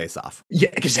peeling his face off. Yeah,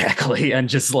 exactly. And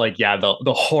just like, yeah,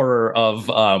 the horror of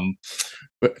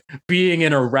being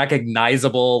in a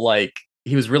recognizable, like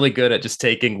he was really good at just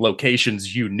taking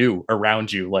locations you knew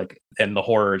around you, like, and the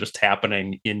horror just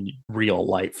happening in real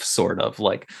life, sort of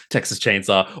like Texas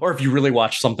Chainsaw. Or if you really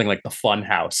watch something like The Fun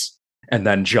House and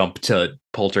then jump to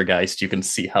Poltergeist, you can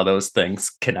see how those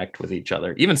things connect with each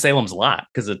other. Even Salem's Lot,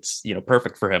 because it's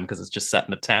perfect for him because it's just set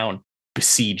in a town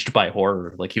besieged by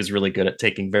horror. Like he was really good at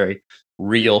taking very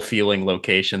real feeling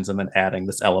locations and then adding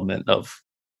this element of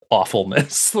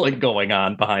awfulness like going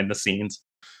on behind the scenes.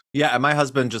 Yeah, and my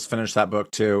husband just finished that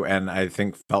book too, and I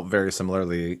think felt very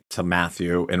similarly to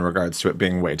Matthew in regards to it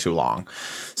being way too long.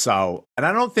 So, and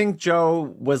I don't think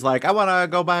Joe was like, I want to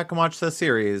go back and watch the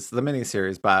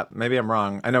miniseries, but maybe I'm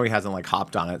wrong. I know he hasn't like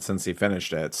hopped on it since he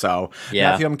finished it. So,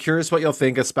 yeah. Matthew, I'm curious what you'll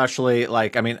think, especially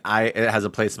like, I mean, it has a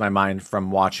place in my mind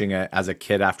from watching it as a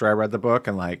kid after I read the book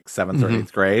in like 7th or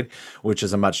 8th grade, which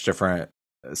is a much different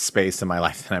space in my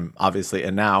life than I'm obviously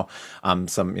in now.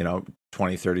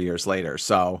 20, 30 years later.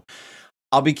 So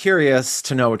I'll be curious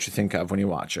to know what you think of when you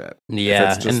watch it. Yeah.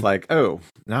 If it's just like, oh,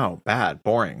 no, bad,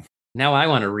 boring. Now I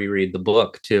want to reread the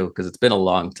book too, because it's been a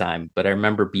long time, but I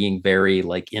remember being very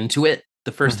like into it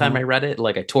the first time I read it.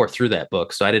 Like I tore through that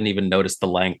book, so I didn't even notice the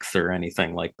length or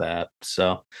anything like that.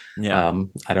 So yeah,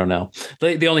 I don't know.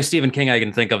 The only Stephen King I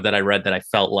can think of that I read that I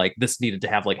felt like this needed to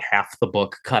have like half the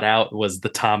book cut out was the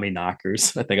Tommy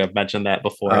Knockers. I think I've mentioned that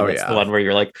before. Oh, That's the one where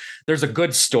you're like, there's a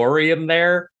good story in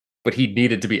there, but he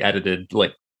needed to be edited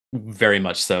like very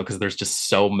much so, because there's just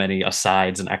so many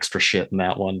asides and extra shit in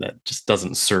that one that just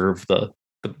doesn't serve the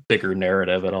bigger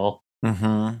narrative at all.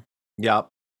 Yep.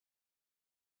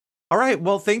 All right.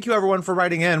 Well, thank you everyone for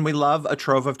writing in. We love a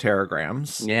trove of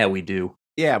teragrams. Yeah, we do.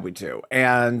 Yeah, we do.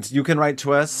 And you can write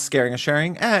to us,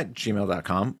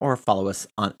 scaringandSharing@gmail.com, or follow us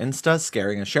on Insta,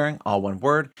 Scaring and Sharing, all one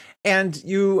word. And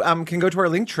you can go to our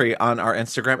link tree on our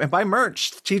Instagram and buy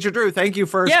merch. Teacher Drew, thank you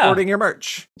for sporting your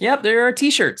merch. Yep, there are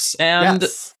t-shirts and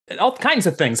all kinds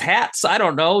of things. Hats, I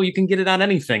don't know. You can get it on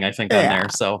anything, I think, on there.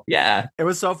 So, yeah. It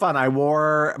was so fun. I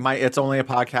wore my It's Only a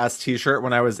Podcast t-shirt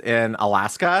when I was in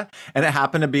Alaska, and it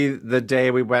happened to be the day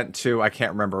we went to, I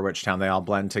can't remember which town, they all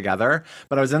blend together,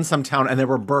 but I was in some town and there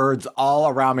were birds all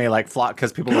around me, like flock,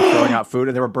 because people were throwing out food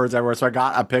and there were birds everywhere. So I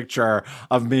got a picture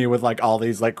of me with like all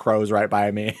these like crows right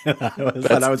by me.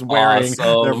 I was wearing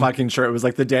their fucking shirt. It was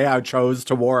like the day I chose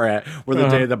to wear it, where the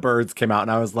day the birds came out,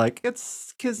 and I was like,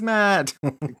 it's Kismet.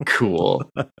 Cool.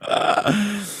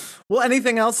 Well,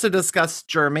 anything else to discuss,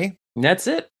 Jeremy? That's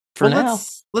it for now.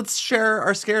 Let's share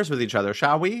our scares with each other,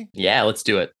 shall we? Yeah, let's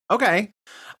do it. Okay.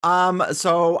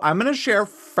 So I'm going to share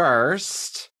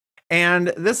first. And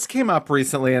this came up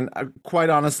recently, and quite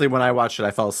honestly, when I watched it,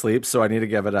 I fell asleep. So I need to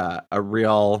give it a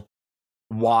real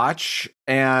watch,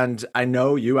 and I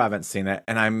know you haven't seen it,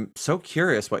 and I'm so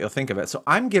curious what you'll think of it. So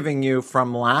I'm giving you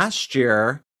from last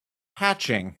year,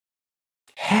 Hatching.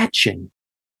 Hatching.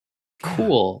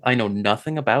 Cool. I know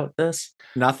nothing about this.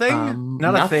 Nothing?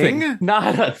 Not nothing. a thing?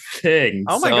 Not a thing.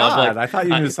 Oh my So God. I'm like, I thought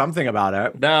you knew something about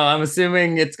it. no, I'm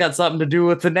assuming it's got something to do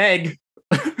with an egg.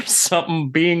 Something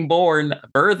being born,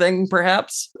 birthing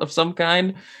perhaps of some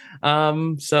kind.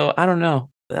 So I don't know.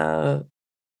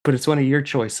 But it's one of your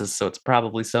choices, so it's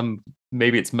probably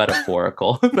maybe it's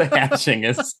metaphorical. The hatching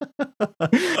is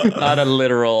not a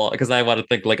literal, because I want to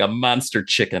think like a monster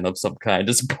chicken of some kind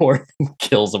just born and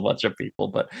kills a bunch of people,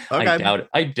 but Okay.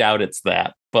 I doubt it's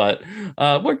that. But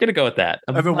we're gonna go with that.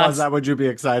 If it was that, would you be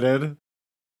excited?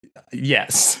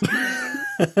 Yes.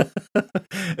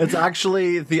 It's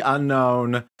actually the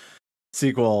unknown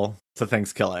sequel to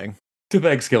Thanksgiving. To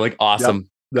Thanksgiving. Awesome.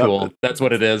 Yep. Cool. That's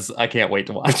what it is. I can't wait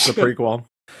to watch the prequel.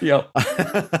 Yep.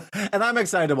 And I'm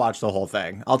excited to watch the whole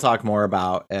thing. I'll talk more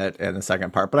about it in the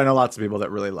second part, but I know lots of people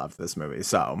that really love this movie.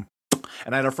 So,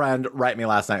 and I had a friend write me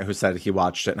last night who said he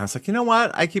watched it, and I was like, you know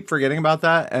what? I keep forgetting about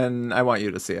that, and I want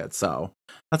you to see it. So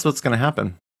that's what's going to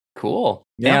happen. Cool.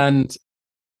 Yeah. And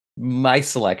my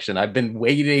selection, I've been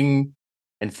waiting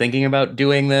and thinking about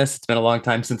doing this. It's been a long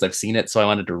time since I've seen it, so I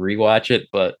wanted to rewatch it,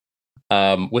 but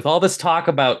with all this talk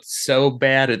about so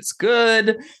bad it's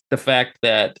good, the fact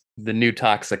that the new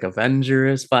Toxic Avenger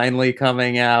is finally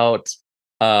coming out,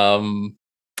 I'm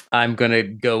gonna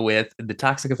go with the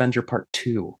Toxic Avenger Part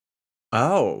 2.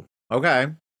 Oh, okay.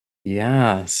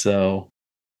 Yeah, so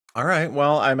all right.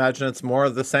 Well, I imagine it's more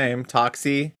of the same.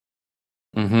 Toxie.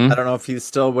 Mm-hmm. I don't know if he's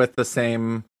still with the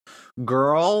same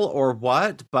girl or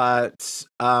what, but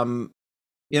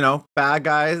bad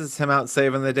guys, him out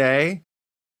saving the day.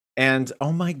 And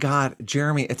oh my God,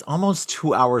 Jeremy, it's almost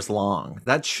 2 hours long.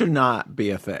 That should not be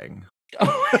a thing.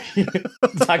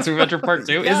 Toxic Avenger Part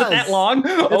 2? Yes. Is it that long?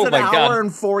 It's an hour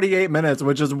and 48 minutes,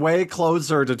 which is way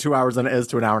closer to 2 hours than it is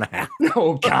to an hour and a half.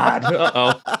 Oh God.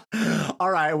 Uh-oh.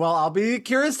 All right. Well, I'll be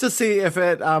curious to see if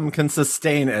it can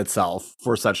sustain itself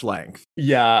for such length.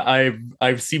 Yeah,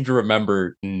 I seem to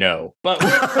remember no, but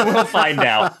we'll find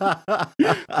out.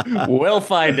 We'll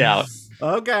find out.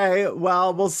 Okay,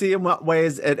 well, we'll see in what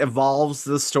ways it evolves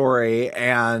the story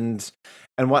and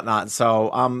whatnot.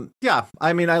 So, yeah,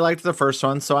 I mean, I liked the first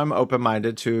one, so I'm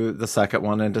open-minded to the second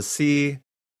one and to see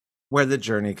where the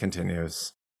journey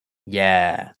continues.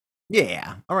 Yeah.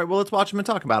 Yeah. All right, well, let's watch them and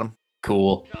talk about them.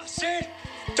 Cool. Sid,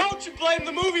 don't you blame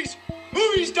the movies.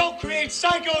 Movies don't create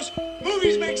psychos.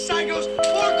 Movies make psychos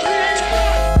more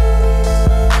creative.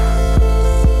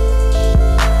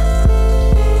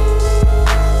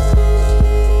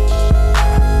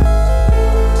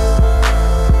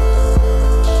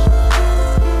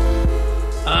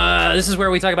 This is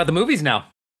where we talk about the movies now.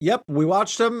 Yep, we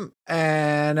watched them,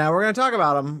 and now we're going to talk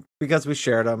about them because we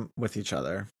shared them with each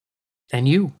other. And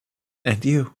you. And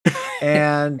you.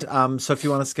 And so if you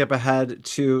want to skip ahead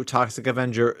to Toxic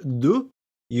Avenger 2,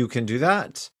 you can do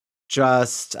that.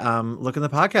 Just look in the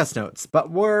podcast notes. But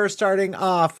we're starting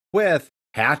off with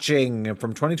Hatching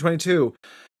from 2022.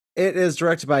 It is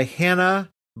directed by Hannah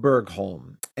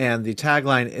Bergholm, and the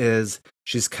tagline is,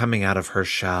 "She's coming out of her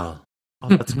shell." Oh,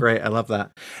 that's great. I love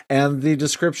that. And the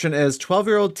description is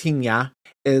 12-year-old Tina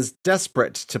is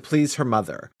desperate to please her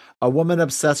mother, a woman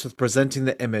obsessed with presenting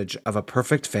the image of a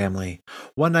perfect family.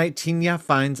 One night, Tina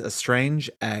finds a strange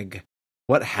egg.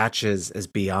 What hatches is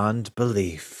beyond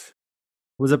belief.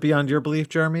 Was it beyond your belief,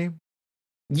 Jeremy?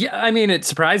 Yeah, I mean, it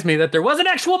surprised me that there was an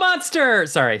actual monster.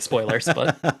 Sorry, spoilers,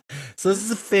 but so this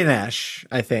is a Finnish,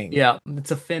 I think. Yeah,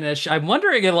 it's a Finnish. I'm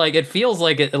wondering if it feels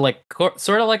like it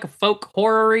sort of like a folk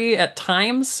horror-y at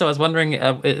times. So I was wondering,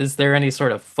 is there any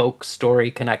sort of folk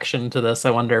story connection to this?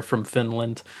 I wonder, from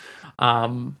Finland.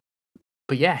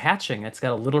 But yeah, Hatching. It's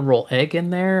got a literal egg in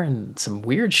there, and some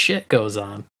weird shit goes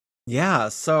on. Yeah.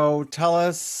 So tell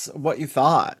us what you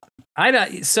thought.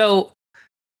 So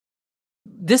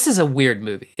this is a weird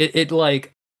movie.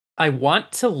 I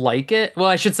want to like it. Well,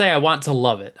 I should say I want to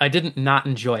love it. I didn't not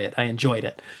enjoy it. I enjoyed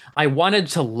it. I wanted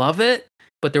to love it,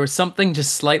 but there was something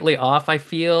just slightly off. I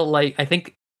feel like, I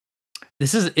think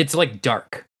it's like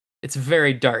dark. It's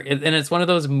very dark. And it's one of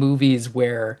those movies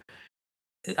where,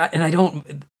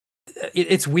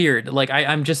 it's weird. Like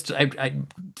I'm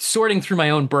sorting through my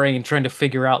own brain, trying to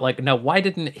figure out now, why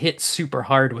didn't it hit super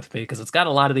hard with me? Because it's got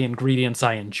a lot of the ingredients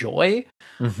I enjoy.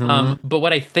 Mm-hmm. But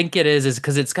what I think it is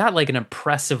because it's got an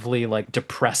impressively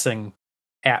depressing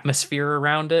atmosphere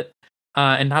around it.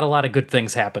 And not a lot of good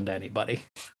things happen to anybody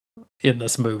in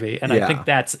this movie. And I think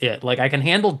that's it. I can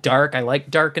handle dark. I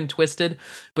like dark and twisted,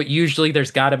 but usually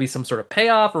there's got to be some sort of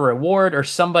payoff or reward, or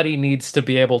somebody needs to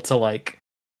be able to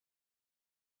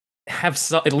have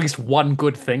at least one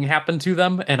good thing happen to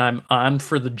them, and I'm on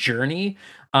for the journey.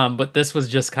 But this was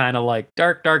just kind of like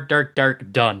dark, dark, dark,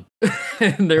 dark, done.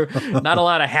 And there not a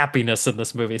lot of happiness in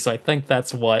this movie, so I think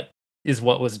that's what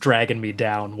was dragging me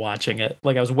down watching it.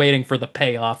 Like I was waiting for the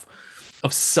payoff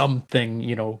of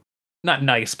something, not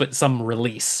nice, but some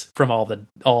release from all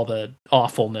the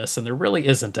awfulness, and there really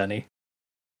isn't any.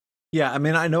 Yeah, I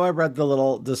mean, I know I read the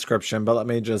little description, but let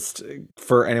me just,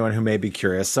 for anyone who may be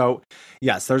curious. So,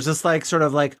 yes, there's this like sort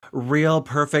of like real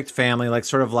perfect family, like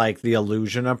sort of like the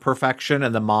illusion of perfection.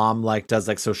 And the mom like does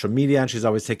like social media and she's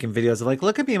always taking videos of like,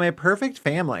 look at me, my perfect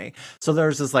family. So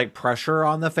there's this like pressure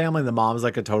on the family. The mom's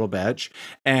like a total bitch.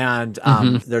 And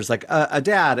there's like a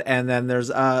dad, and then there's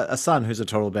a son who's a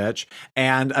total bitch,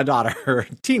 and a daughter,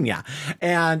 Tina.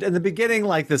 And in the beginning,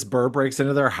 like this bird breaks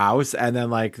into their house, and then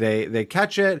like they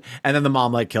catch it, and then the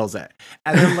mom like kills it.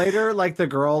 And then later, like the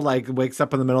girl like wakes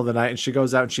up in the middle of the night and she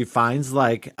goes out and she finds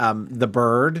like the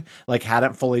bird like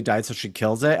hadn't fully died, so she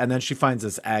kills it. And then she finds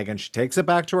this egg and she takes it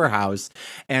back to her house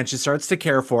and she starts to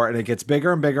care for it, and it gets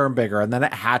bigger and bigger and bigger. And then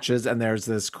it hatches and there's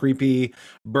this creepy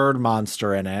bird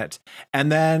monster in it.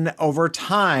 And then over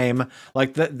time,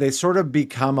 like they sort of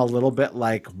become a little bit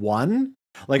like one.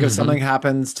 Like if something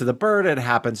happens to the bird, it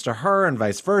happens to her and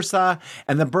vice versa.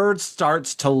 And the bird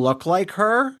starts to look like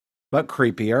her, but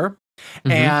creepier.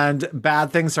 And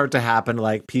bad things start to happen,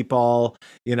 like people,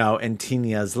 in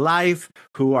Tina's life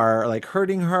who are like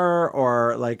hurting her,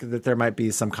 or like that there might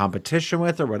be some competition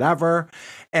with or whatever.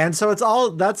 And so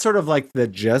that's sort of like the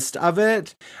gist of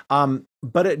it.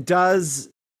 But it does,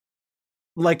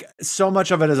 like, so much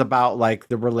of it is about like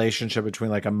the relationship between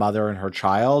like a mother and her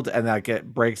child, and like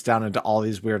it breaks down into all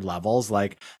these weird levels,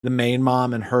 like the main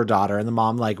mom and her daughter, and the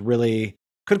mom like really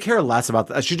could care less about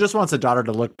that. She just wants a daughter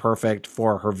to look perfect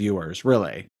for her viewers,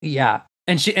 really. Yeah.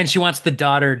 And she wants the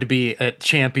daughter to be a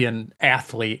champion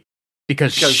athlete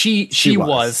because she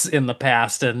was in the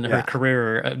past, and her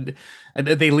career,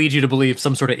 they lead you to believe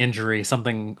some sort of injury,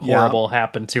 something horrible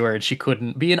happened to her, and she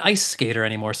couldn't be an ice skater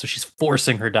anymore, so she's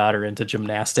forcing her daughter into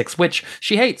gymnastics, which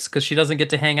she hates because she doesn't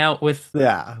get to hang out with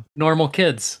normal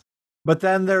kids. But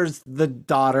then there's the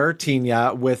daughter,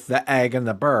 Tina, with the egg and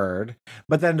the bird.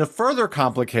 But then to further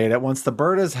complicate it, once the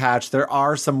bird is hatched, there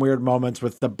are some weird moments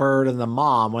with the bird and the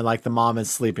mom when like the mom is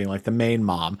sleeping, like the main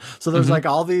mom. So there's like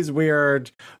all these weird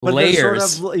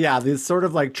layers. These sort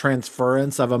of like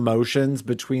transference of emotions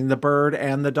between the bird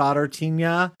and the daughter,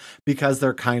 Tina, because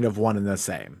they're kind of one and the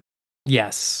same.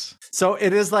 Yes. So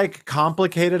it is like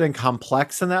complicated and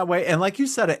complex in that way. And like you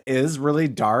said, it is really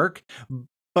dark,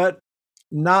 but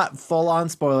not full on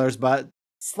spoilers, but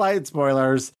slight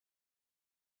spoilers.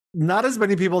 Not as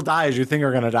many people die as you think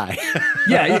are going to die.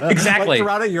 Yeah, exactly. Like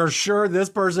throughout it, you're sure this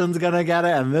person's going to get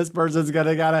it and this person's going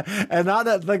to get it. And not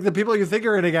that like the people you think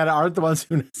are going to get it aren't the ones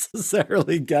who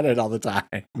necessarily get it all the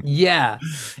time. Yeah.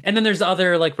 And then there's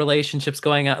other like relationships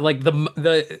going on. Like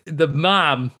the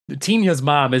mom, Tina's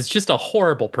mom, is just a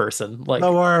horrible person. Like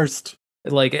the worst.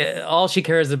 Like all she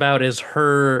cares about is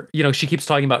her, she keeps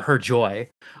talking about her joy.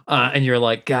 And you're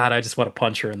like, God, I just want to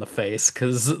punch her in the face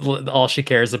because all she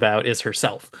cares about is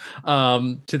herself.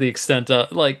 To the extent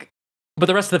but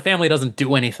the rest of the family doesn't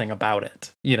do anything about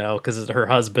it, because her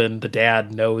husband, the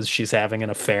dad, knows she's having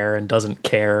an affair and doesn't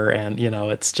care. And,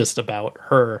 it's just about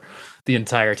her the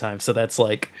entire time. So that's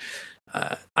like,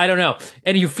 I don't know.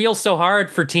 And you feel so hard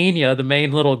for Tina, the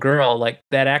main little girl. Like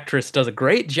that actress does a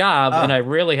great job. And I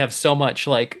really have so much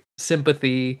like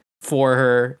sympathy for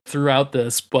her throughout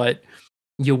this, but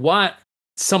you want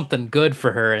something good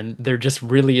for her. And there just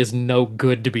really is no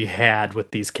good to be had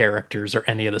with these characters or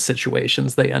any of the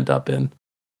situations they end up in.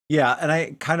 Yeah. And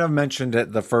I kind of mentioned it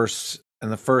in the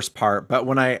first part, but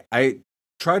when I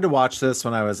tried to watch this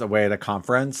when I was away at a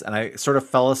conference, and I sort of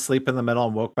fell asleep in the middle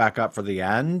and woke back up for the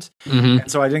end. And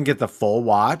so I didn't get the full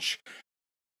watch.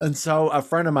 And so a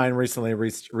friend of mine recently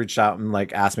reached out and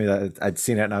like asked me that I'd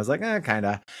seen it, and I was like, kind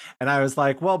of. And I was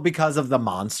like, well, because of the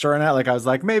monster in it, like I was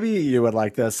like, maybe you would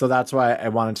like this. So that's why I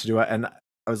wanted to do it. And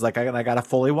I was like, I got to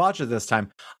fully watch it this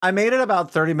time. I made it about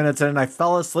 30 minutes in and I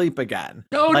fell asleep again.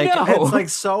 Oh, like, no. It's like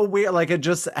so weird. Like it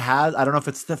just has, I don't know if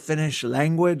it's the Finnish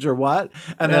language or what.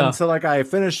 And then so like I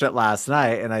finished it last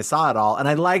night and I saw it all and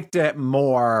I liked it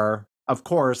more, of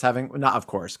course, not of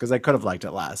course, because I could have liked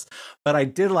it less, but I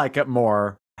did like it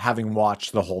more having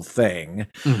watched the whole thing.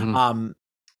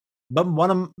 But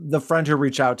one of the friend who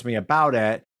reached out to me about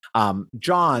it,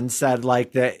 John, said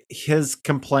like that his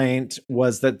complaint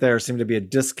was that there seemed to be a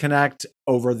disconnect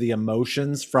over the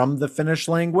emotions from the Finnish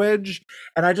language.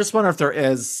 And I just wonder if there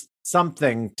is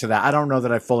something to that. I don't know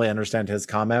that I fully understand his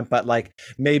comment, but like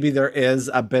maybe there is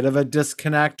a bit of a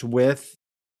disconnect with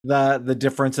the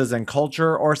differences in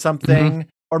culture or something,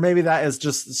 or maybe that is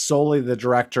just solely the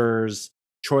director's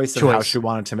choice of how she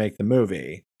wanted to make the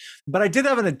movie. But I did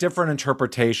have a different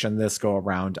interpretation this go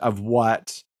around of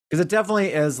what, because it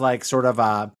definitely is like sort of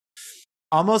a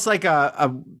almost like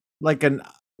a like an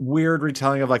weird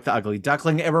retelling of like the Ugly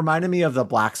Duckling. It reminded me of the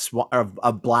Black Swan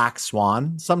of Black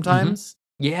Swan sometimes.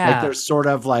 Yeah, like there's sort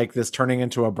of like this turning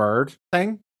into a bird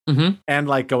thing. And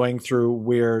like going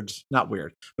through not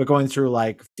weird, but going through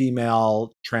like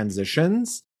female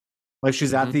transitions. Like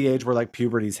she's at the age where like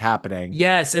puberty's happening.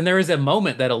 Yes, and there is a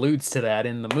moment that alludes to that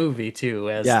in the movie too.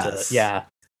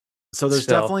 So there's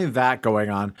definitely that going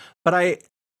on. But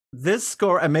this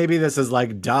score, and maybe this is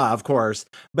like duh, of course,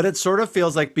 but it sort of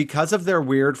feels like because of their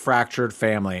weird fractured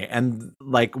family and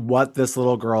like what this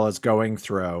little girl is going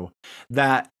through,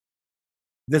 that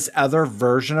this other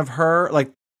version of her,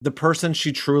 like the person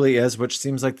she truly is, which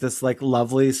seems like this like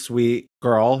lovely, sweet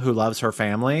girl who loves her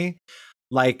family,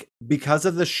 like because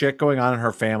of the shit going on in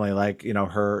her family, like, you know,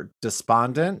 her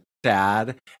despondent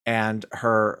dad and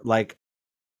her like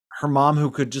her mom who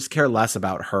could just care less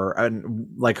about her and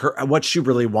like her what she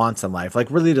really wants in life, like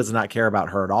really does not care about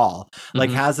her at all, like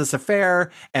has this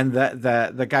affair, and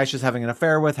the guy she's having an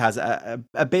affair with has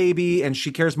a baby, and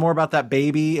she cares more about that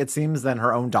baby, it seems, than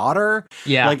her own daughter.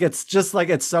 Like it's just like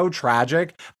it's so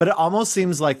tragic, but it almost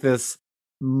seems like this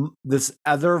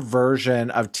other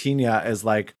version of Tina is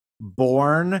like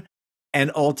born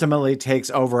and ultimately takes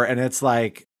over, and it's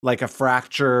like a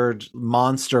fractured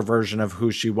monster version of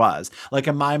who she was. Like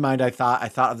in my mind, I thought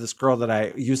of this girl that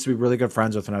I used to be really good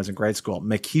friends with when I was in grade school,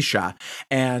 Makisha,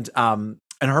 and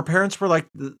her parents were like,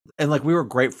 and like we were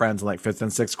great friends in like 5th and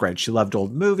 6th grade. She loved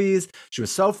old movies. She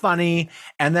was so funny.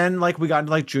 And then like we got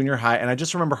into like junior high, and I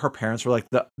just remember her parents were like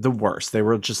the worst. They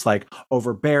were just like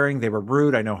overbearing. They were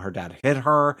rude. I know her dad hit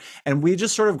her, and we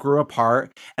just sort of grew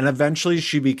apart. And eventually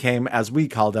she became, as we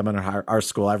called them in our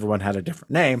school, everyone had a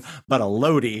different name, but a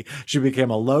Lodi. She became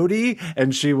a Lodi,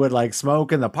 and she would like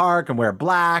smoke in the park and wear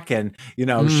black, and you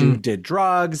know she did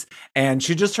drugs, and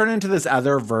she just turned into this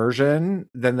other version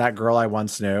than that girl I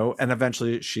once knew, and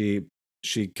eventually she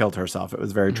killed herself. It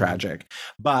was very tragic,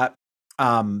 but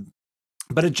I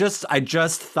just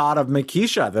thought of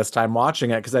Makisha this time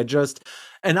watching it, because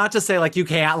and not to say like you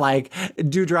can't like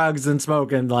do drugs and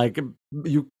smoke and like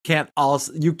you can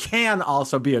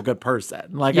also be a good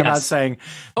person, like I'm not saying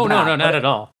no, not at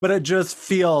all, but it just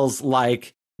feels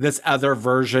like this other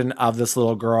version of this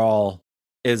little girl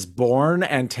is born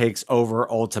and takes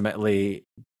over ultimately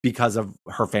because of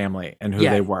her family and who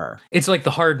they were. It's like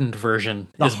the hardened version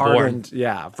born.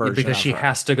 Version because she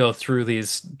has to go through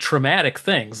these traumatic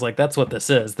things. Like that's what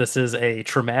this is. This is a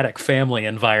traumatic family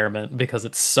environment because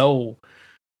it's so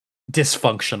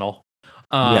dysfunctional.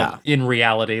 In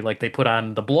reality, like they put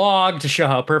on the blog to show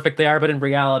how perfect they are, but in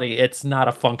reality, it's not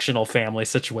a functional family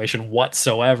situation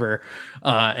whatsoever.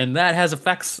 And that has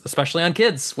effects, especially on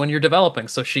kids when you're developing.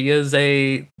 So she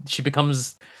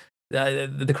becomes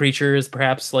the creature is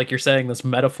perhaps, like you're saying, this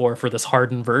metaphor for this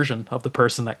hardened version of the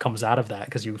person that comes out of that,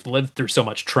 because you've lived through so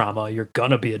much trauma. You're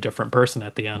gonna be a different person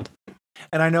at the end.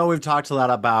 And I know we've talked a lot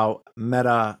about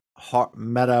meta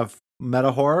horror.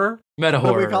 What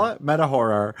do we call it? Meta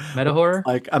horror. Meta horror?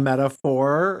 Like a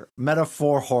metaphor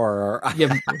horror.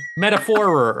 Yeah,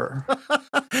 metaphorer.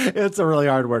 It's a really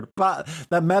hard word, but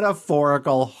the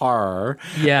metaphorical horror.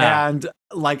 Yeah. And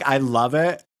like I love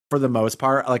it. For the most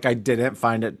part, like I didn't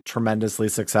find it tremendously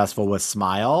successful with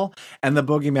Smile, and the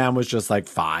Boogeyman was just like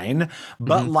fine,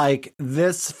 but like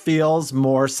this feels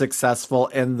more successful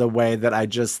in the way that I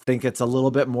just think it's a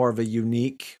little bit more of a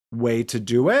unique way to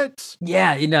do it.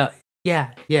 Yeah,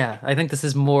 I think this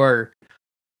is more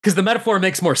because the metaphor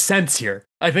makes more sense here.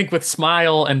 I think with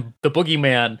Smile and the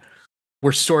Boogeyman,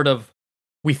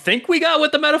 we think we got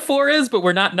what the metaphor is, but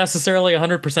we're not necessarily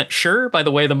 100% sure by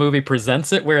the way the movie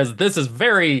presents it, whereas this is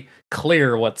very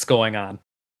clear what's going on.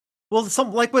 Well,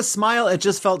 like with Smile, it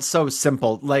just felt so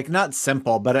simple. Like, not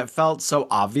simple, but it felt so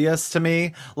obvious to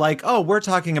me. Like, oh, we're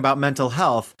talking about mental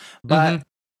health, but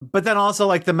but then also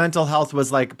like the mental health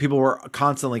was like people were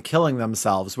constantly killing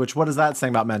themselves, which what is that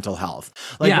saying about mental health?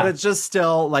 Like, but it's just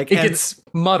still like it gets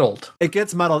muddled. It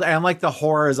gets muddled, and like the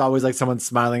horror is always like someone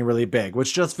smiling really big,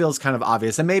 which just feels kind of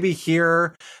obvious. And maybe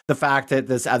here the fact that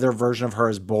this other version of her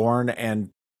is born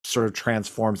and sort of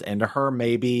transforms into her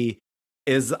maybe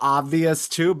is obvious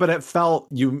too, but it felt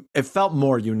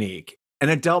more unique. And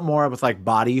it dealt more with like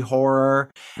body horror,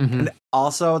 and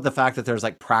also the fact that there's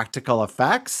like practical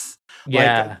effects.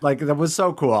 Like that was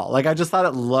so cool. Like I just thought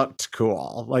it looked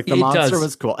cool. Like the monster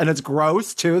was cool, and it's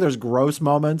gross too. There's gross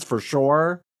moments for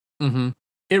sure.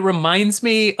 It reminds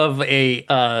me of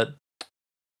a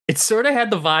It sort of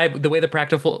had the vibe, the way the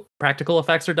practical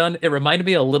effects are done. It reminded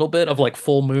me a little bit of like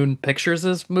Full Moon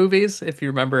Pictures' movies. If you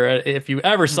remember, if you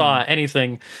ever saw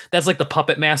anything, that's like the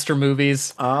Puppet Master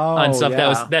movies and Oh, stuff.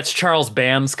 yeah. That's Charles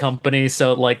Bam's company.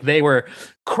 So like they were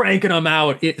cranking them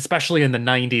out, especially in the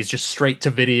 '90s, just straight to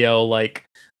video, like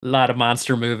a lot of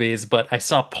monster movies. But I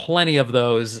saw plenty of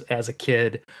those as a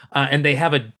kid, and they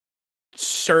have a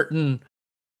certain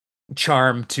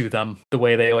charm to them, the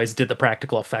way they always did the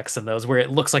practical effects in those, where it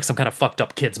looks like some kind of fucked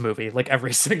up kids movie, like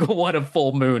every single one of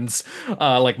Full Moon's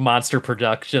like monster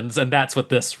productions. And that's what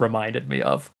this reminded me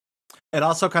of. It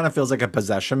also kind of feels like a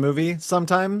possession movie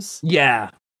sometimes, Yeah.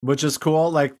 which is cool.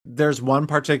 Like there's one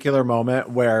particular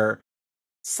moment where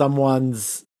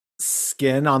someone's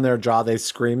skin on their jaw, they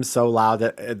scream so loud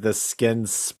that the skin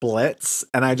splits,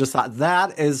 and I just thought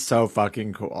that is so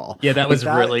fucking cool. Yeah, that Like, was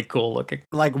really cool looking.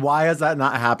 Like, why has that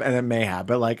not happened? And it may have,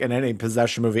 but like in any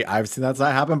possession movie I've seen, that's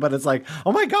not happen. But it's like,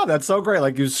 oh my god, that's so great!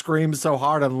 Like you scream so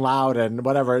hard and loud and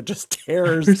whatever, it just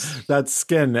tears that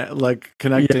skin, like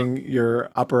connecting your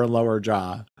upper and lower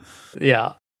jaw.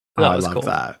 Yeah, I love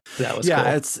that. That was cool.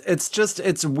 Cool.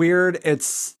 It's weird.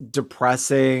 It's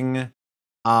depressing.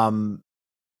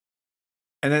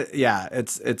 And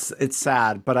it's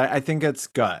sad, but I think it's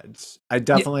good. I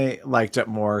definitely liked it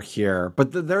more here,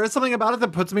 but there is something about it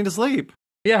that puts me to sleep.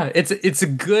 Yeah, it's a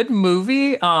good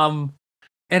movie. And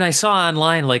I saw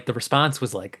online like the response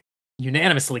was like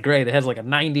unanimously great. It has like a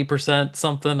 90%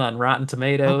 something on Rotten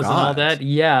Tomatoes and all that.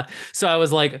 Yeah, so I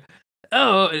was like,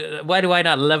 oh, why do I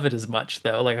not love it as much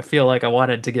though? Like I feel like I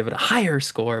wanted to give it a higher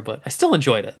score, but I still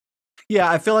enjoyed it. Yeah,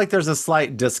 I feel like there's a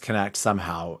slight disconnect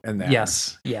somehow in there.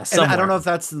 Yes. And I don't know if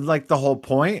that's like the whole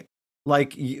point.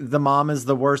 Like the mom is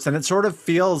the worst, and it sort of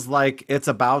feels like it's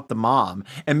about the mom,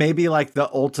 and maybe like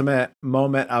the ultimate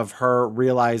moment of her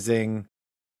realizing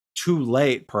too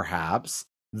late, perhaps,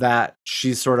 that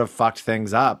she sort of fucked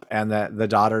things up, and that the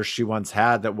daughter she once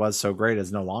had that was so great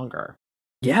is no longer.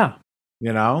 Yeah.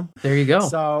 You know? There you go.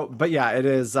 So, but yeah, it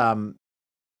is.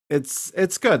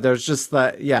 It's good. There's just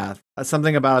that, yeah,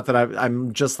 something about it that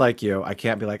I'm just like you. I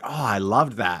can't be like, oh, I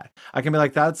loved that. I can be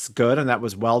like, that's good and that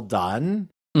was well done.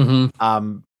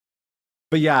 Mm-hmm.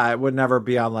 But yeah, it would never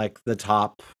be on like the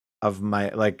top of my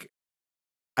like.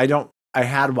 I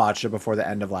had watched it before the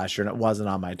end of last year, and it wasn't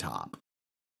on my top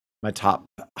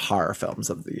horror films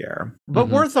of the year. But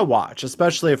worth a watch,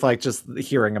 especially if like just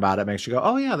hearing about it makes you go,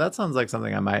 oh yeah, that sounds like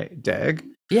something I might dig.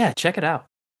 Yeah, check it out.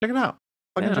 Check it out.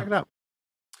 Fucking check it out.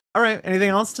 All right. Anything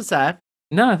else to say?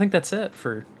 No, I think that's it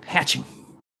for Hatching.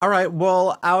 All right.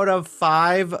 Well, out of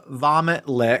 5 vomit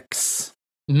licks.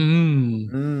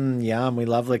 Yum. We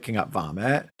love licking up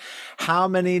vomit. How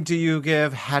many do you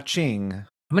give Hatching? I'm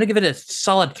going to give it a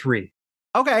solid 3.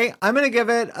 Okay. I'm going to give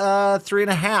it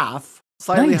 3.5.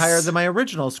 Slightly higher than my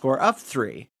original score of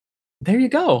 3. There you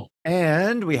go.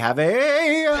 And we have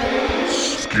a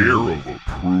scare of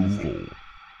approval.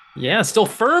 Yeah, still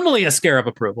firmly a scare of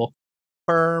approval.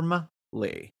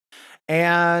 Firmly.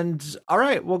 And all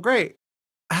right, well, great.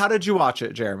 How did you watch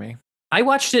it, Jeremy? I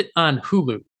watched it on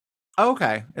Hulu.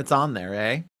 Okay, it's on there,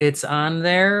 eh? It's on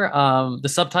there. The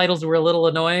subtitles were a little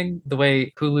annoying. The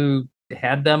way Hulu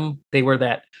had them, they were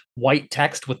that white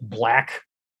text with black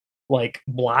like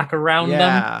block around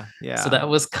them. Yeah. So that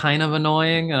was kind of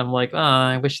annoying. And I'm like, oh,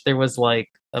 I wish there was like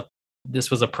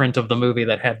this was a print of the movie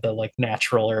that had the like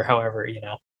natural or however,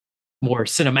 more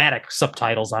cinematic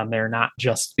subtitles on there, not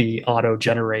just the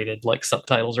auto-generated like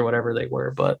subtitles or whatever they were.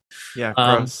 But yeah,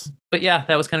 gross. But yeah,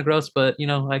 that was kind of gross. But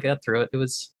I got through it. It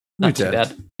was not too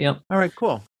bad. Yep. All right,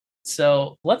 cool.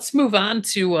 So let's move on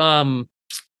to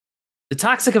The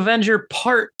Toxic Avenger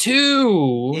Part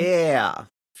 2. Yeah.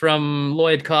 From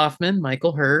Lloyd Kaufman,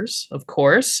 Michael Hers, of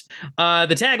course.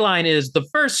 The tagline is, "The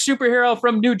first superhero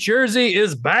from New Jersey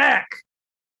is back."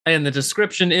 And the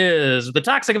description is, the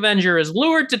Toxic Avenger is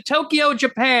lured to Tokyo,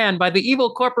 Japan by the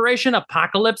evil corporation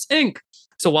Apocalypse Inc.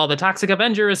 So while the Toxic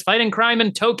Avenger is fighting crime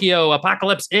in Tokyo,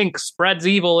 Apocalypse Inc. spreads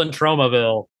evil in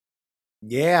Tromaville.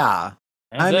 Yeah.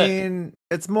 I mean,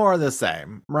 it's more of the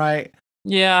same, right?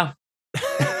 Yeah.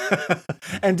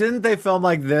 And didn't they film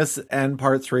like this and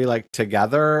part 3 like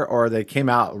together, or they came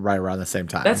out right around the same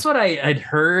time? That's what I'd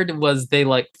heard, was they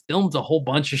like filmed a whole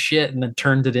bunch of shit and then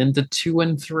turned it into 2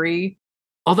 and 3.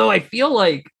 Although I feel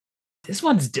like this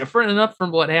one's different enough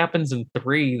from what happens in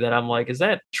 3 that I'm like, is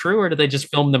that true, or did they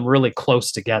just film them really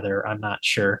close together? I'm not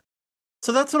sure.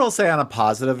 So that's what I'll say on a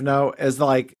positive note is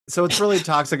like, so it's really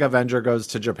Toxic Avenger goes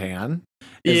to Japan.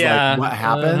 Yeah. Like what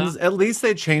happens. At least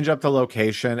they change up the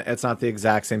location. It's not the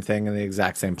exact same thing in the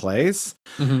exact same place.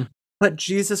 Mm-hmm. But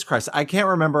Jesus Christ, I can't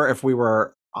remember if we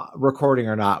were recording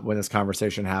or not when this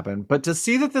conversation happened, but to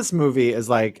see that this movie is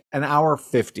like an hour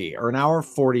 50 or an hour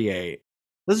 48,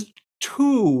 this is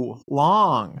too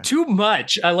long. Too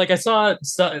much. I saw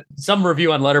some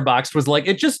review on Letterboxd was like,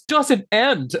 it just doesn't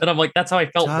end. And I'm like, that's how I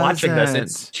felt watching this.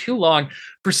 It's too long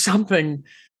for something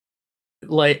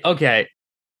like, okay,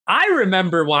 I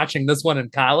remember watching this one in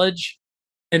college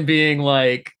and being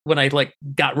like, when I like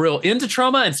got real into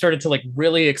Trauma and started to like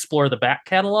really explore the back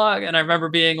catalog. And I remember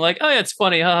being like, oh, yeah, it's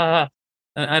funny. Ha, ha, ha.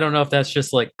 And I don't know if that's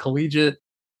just like collegiate,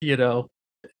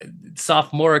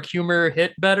 sophomoric humor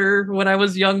hit better when I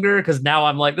was younger. Cause now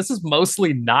I'm like, this is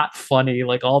mostly not funny.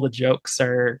 Like all the jokes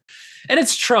are, and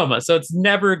it's Trauma. So it's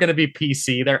never going to be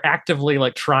PC. They're actively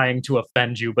like trying to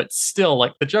offend you, but still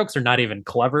like the jokes are not even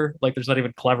clever. Like there's not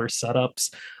even clever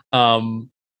setups.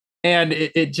 And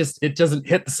it doesn't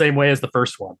hit the same way as the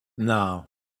first one. No.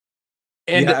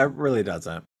 And yeah, it really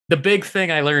doesn't. The big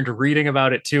thing I learned reading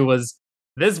about it too was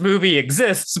this movie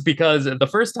exists because the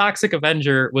first Toxic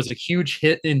Avenger was a huge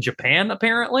hit in Japan,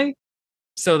 apparently.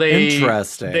 So they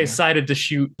decided to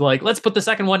shoot like, let's put the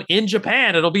second one in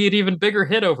Japan. It'll be an even bigger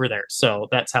hit over there. So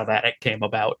that's how that came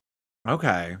about.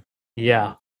 Okay.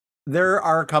 Yeah. There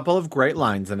are a couple of great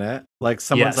lines in it. Like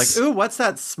someone's like, ooh, what's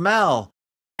that smell?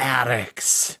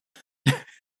 Addicts.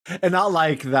 And not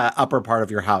like the upper part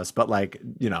of your house, but like,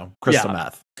 crystal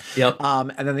meth. Yep.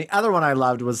 And then the other one I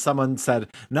loved was someone said,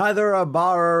 neither a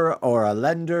borrower or a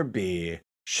lender be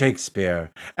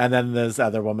Shakespeare. And then this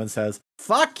other woman says,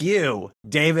 fuck you,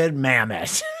 David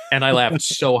Mamet. And I laughed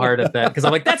so hard at that because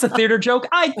I'm like, that's a theater joke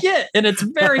I get. And it's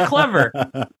very clever.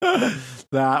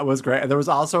 That was great. And there was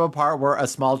also a part where a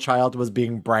small child was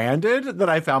being branded that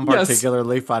I found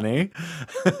particularly funny.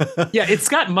 Yeah, it's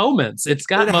got moments. It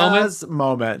has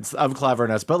moments of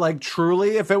cleverness. But like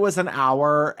truly, if it was an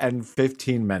hour and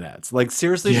 15 minutes, like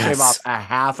seriously shave off a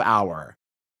half hour.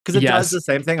 Because it does the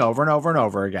same thing over and over and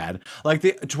over again.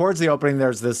 Like towards the opening,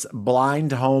 there's this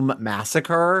blind home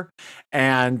massacre.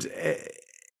 And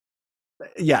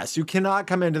yes, you cannot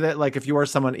come into that. Like if you are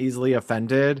someone easily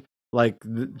offended, like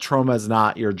Trauma is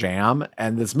not your jam.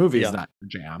 And this movie is not your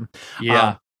jam.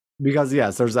 Yeah. Because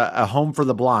yes, there's a home for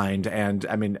the blind, and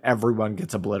I mean everyone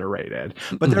gets obliterated.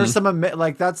 But there's some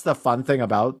like that's the fun thing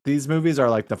about these movies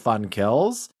are like the fun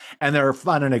kills, and they're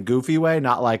fun in a goofy way,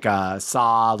 not like a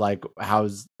Saw, like how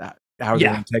are you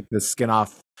gonna take the skin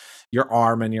off your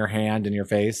arm and your hand and your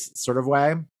face sort of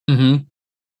way. Mm-hmm.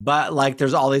 But like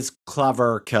there's all these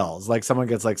clever kills, like someone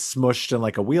gets like smushed in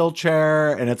like a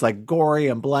wheelchair, and it's like gory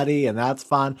and bloody, and that's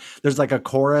fun. There's like a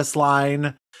chorus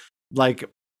line, like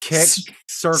kick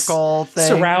circle thing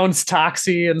surrounds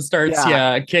Toxie and starts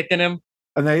kicking him,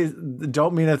 and they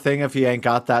don't mean a thing if he ain't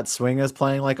got that swing is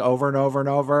playing like over and over and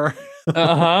over.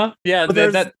 Yeah, but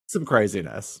there's some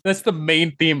craziness. That's the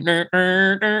main theme.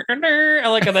 I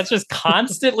like how that's just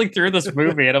constantly through this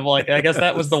movie, and I'm like, I guess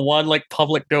that was the one like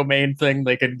public domain thing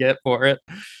they could get for it.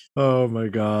 Oh my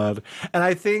god. And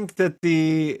I think that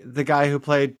the guy who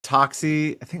played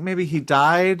Toxie, I think maybe he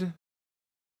died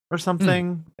or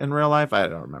something in real life. I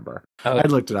don't remember. I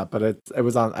looked it up, but it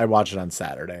was on. I watched it on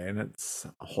Saturday, and it's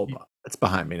it's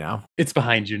behind me now. It's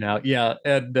behind you now, yeah.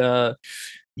 And it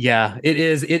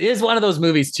is. It is one of those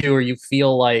movies too, where you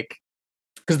feel like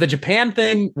because the Japan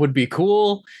thing would be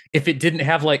cool if it didn't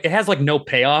have like it has like no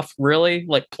payoff really,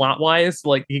 like plot wise.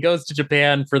 Like he goes to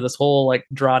Japan for this whole like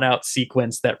drawn out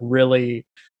sequence that really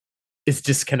is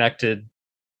disconnected.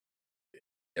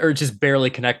 Or just barely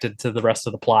connected to the rest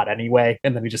of the plot anyway,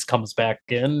 and then he just comes back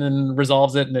in and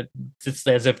resolves it, and it's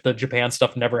as if the Japan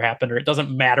stuff never happened, or it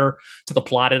doesn't matter to the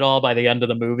plot at all by the end of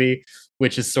the movie,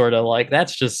 which is sort of like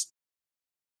that's just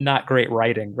not great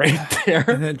writing right there.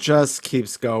 And it just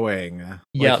keeps going.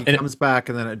 He comes back,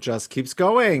 and then it just keeps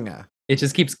going. It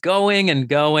just keeps going and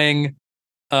going.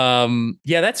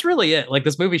 That's really it. Like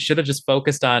this movie should have just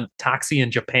focused on Toxie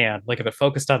in Japan. Like if it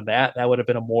focused on that would have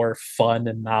been a more fun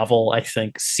and novel, I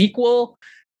think, sequel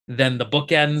than the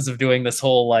bookends of doing this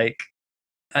whole like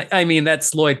I mean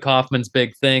that's Lloyd Kaufman's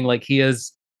big thing. Like he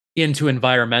is into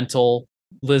environmentalism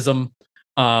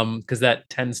because that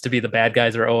tends to be the bad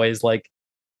guys are always like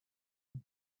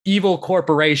evil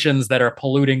corporations that are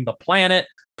polluting the planet,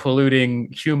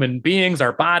 polluting human beings,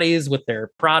 our bodies with their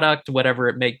product, whatever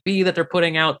it may be that they're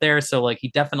putting out there. So like he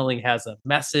definitely has a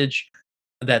message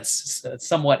that's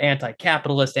somewhat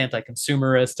anti-capitalist,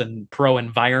 anti-consumerist, and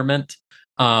pro-environment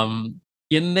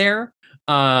in there.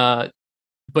 But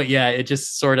yeah, it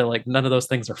just sort of like none of those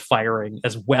things are firing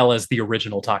as well as the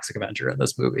original Toxic Avenger in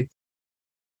this movie.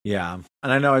 Yeah.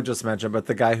 And I know I just mentioned, but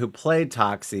the guy who played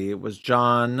Toxie was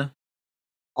John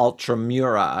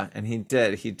Ultramura, and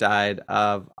he died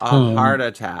of a heart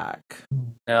attack.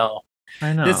 No.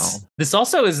 I know. This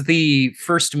also is the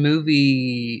first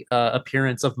movie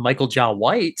appearance of Michael Jai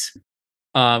White,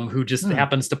 who just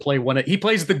happens to play he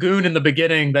plays the goon in the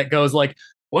beginning that goes like,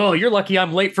 well, you're lucky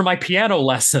I'm late for my piano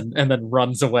lesson, and then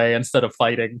runs away instead of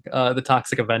fighting the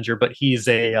Toxic Avenger. But he's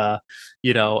a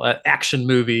action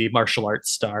movie martial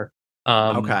arts star.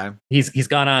 Okay. He's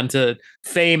gone on to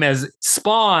fame as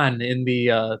Spawn in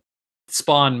the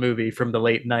Spawn movie from the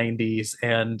late 90s,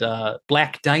 and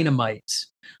Black Dynamite.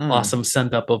 Awesome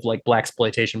send up of like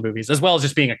blaxploitation movies, as well as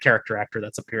just being a character actor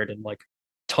that's appeared in like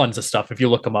tons of stuff. If you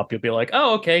look him up, you'll be like,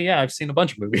 oh, okay, yeah, I've seen a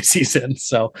bunch of movies he's in.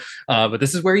 So, but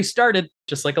this is where he started,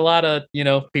 just like a lot of,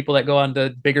 people that go on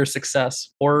to bigger success,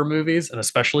 horror movies, and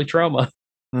especially Trauma.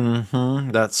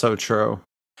 That's so true.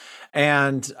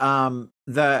 And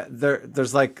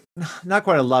there's like not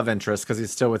quite a love interest because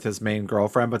he's still with his main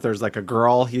girlfriend, but there's like a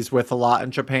girl he's with a lot in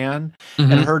Japan,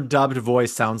 and her dubbed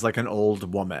voice sounds like an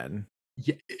old woman.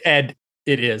 Yeah, and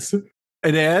it is.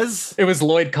 It is? It was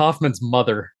Lloyd Kaufman's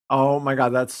mother. Oh my God,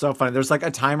 that's so funny. There's like a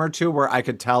time or two where I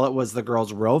could tell it was the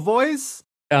girl's real voice.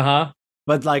 Uh-huh.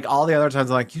 But like all the other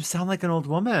times, I'm like, you sound like an old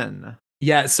woman.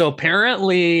 Yeah, so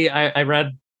apparently I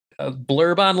read a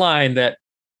blurb online that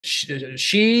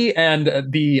she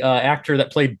and the actor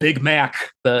that played Big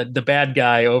Mac, the bad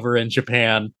guy over in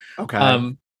Japan.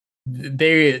 Okay.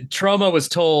 Trauma was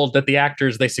told that the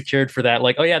actors they secured for that,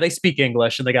 like, oh yeah, they speak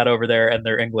English, and they got over there and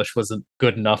their English wasn't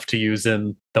good enough to use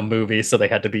in the movie, so they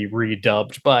had to be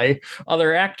redubbed by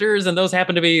other actors, and those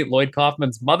happened to be Lloyd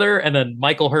Kaufman's mother and then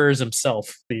Michael Hers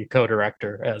himself, the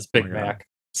co-director as Big Mac.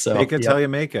 So fake it till you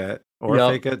make it, or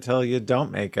fake it till you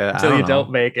don't make it. Until you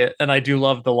don't make it. And I do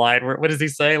love the line where, what does he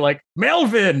say? Like,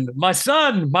 Melvin, my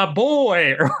son, my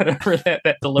boy, or whatever.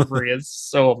 That delivery is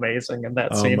so amazing in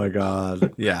that scene. Oh my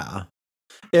God. Yeah.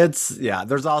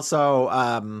 There's also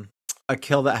a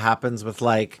kill that happens with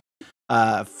like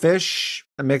fish.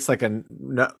 It makes like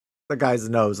the guy's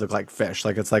nose look like fish.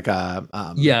 Like it's like a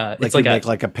it's like make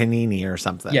like a panini or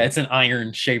something. Yeah, it's an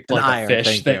iron shaped like a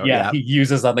fish that he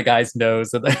uses on the guy's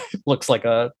nose, and it looks like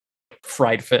a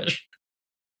fried fish.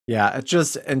 Yeah, it's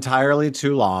just entirely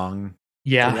too long.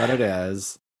 Yeah, for what it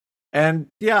is. And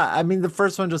yeah, I mean the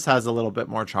first one just has a little bit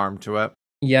more charm to it.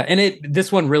 Yeah, and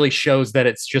this one really shows that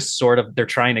it's just sort of they're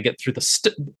trying to get through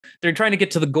they're trying to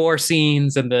get to the gore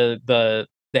scenes and the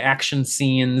action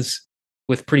scenes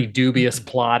with pretty dubious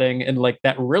plotting, and like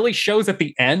that really shows at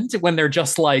the end when they're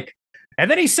just like, and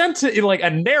then he sent like a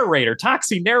narrator,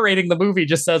 Toxie narrating the movie,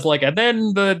 just says like, and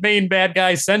then the main bad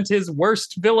guy sent his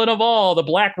worst villain of all, the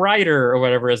Black Rider or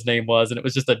whatever his name was, and it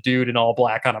was just a dude in all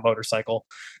black on a motorcycle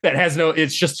that has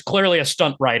it's just clearly a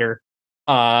stunt rider.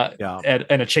 And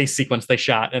a chase sequence they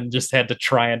shot and just had to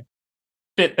try and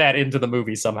fit that into the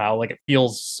movie somehow. Like it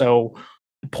feels so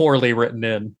poorly written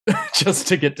in just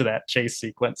to get to that chase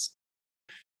sequence.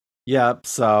 Yep.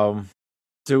 So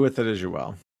do with it as you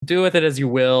will. Do with it as you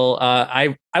will.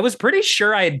 I was pretty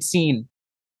sure I had seen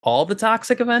all the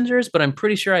Toxic Avengers, but I'm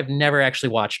pretty sure I've never actually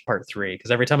watched part 3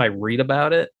 because every time I read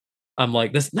about it, I'm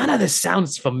like, none of this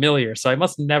sounds familiar. So I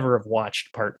must never have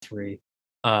watched part 3.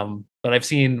 But I've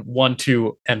seen 1,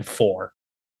 2, and 4.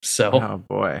 So, oh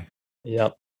boy,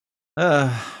 yep.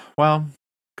 Well,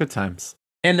 good times.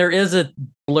 And there is a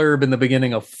blurb in the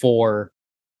beginning of 4,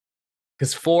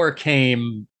 because 4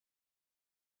 came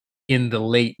in the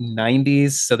late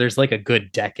 90s, so there's like a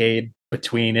good decade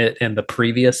between it and the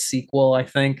previous sequel, I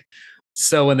think.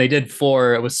 So when they did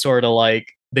 4, it was sort of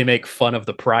like they make fun of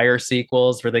the prior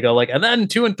sequels where they go like, and then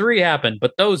 2 and 3 happened,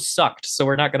 but those sucked, so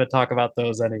we're not going to talk about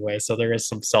those anyway. So there is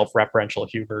some self-referential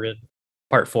humor in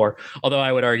part 4. Although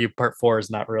I would argue part 4 is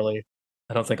not really,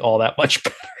 I don't think all that much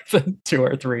better than 2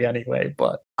 or 3 anyway.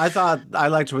 But I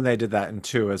liked when they did that in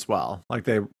 2 as well. Like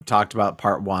they talked about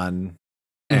part 1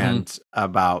 and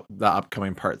about the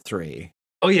upcoming part 3.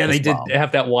 Oh yeah, they did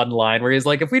have that one line where he's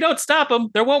like, if we don't stop them,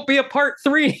 there won't be a part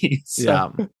 3. So.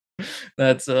 Yeah.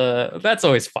 That's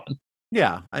always fun.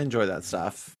 Yeah, I enjoy that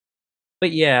stuff.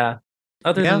 But yeah,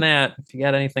 other than that, if you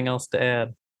got anything else to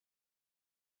add?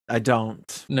 I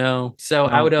don't. No. So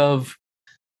out of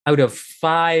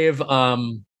 5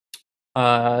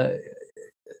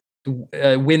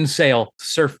 wind sail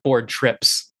surfboard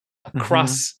trips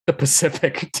across the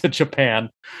Pacific to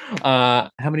Japan, how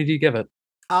many do you give it?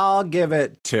 I'll give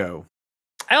it 2.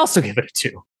 I also give it a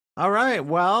 2. All right,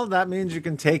 well, that means you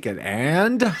can take it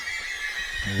and throw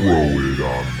it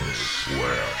on the slash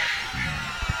heap.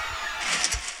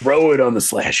 Throw it on the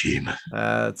slash heap.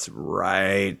 That's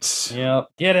right. Yep.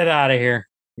 Get it out of here.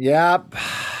 Yep.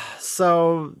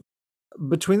 So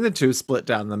between the 2 split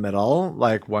down the middle,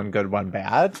 like one good, one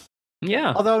bad.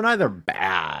 Yeah. Although neither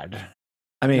bad.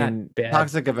 I mean, Not bad.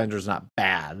 Toxic Avenger's not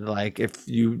bad. Like, if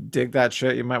you dig that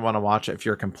shit, you might want to watch it if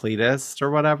you're a completist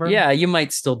or whatever. Yeah, you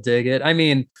might still dig it. I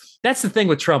mean, that's the thing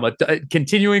with Trauma.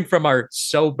 Continuing from our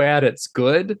so bad it's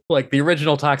good, like the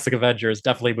original Toxic Avenger is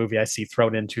definitely a movie I see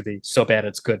thrown into the so bad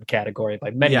it's good category by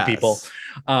many people.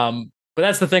 But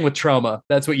that's the thing with Trauma.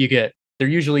 That's what you get. They're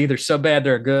usually either so bad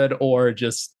they're good or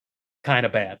just kind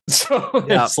of bad. So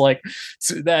it's like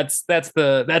that's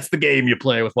the game you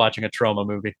play with watching a Trauma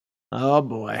movie. Oh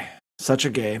boy, such a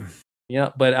game. Yeah,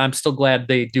 but I'm still glad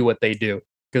they do what they do,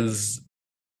 because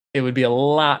it would be a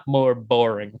lot more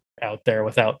boring out there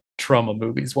without Trauma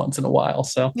movies once in a while.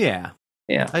 So yeah,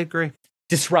 I agree.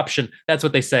 Disruption. That's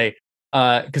what they say.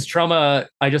 Because Trauma,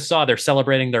 I just saw they're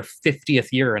celebrating their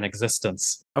 50th year in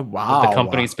existence. Oh wow, the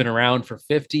company's been around for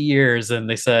 50 years, and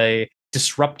they say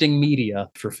disrupting media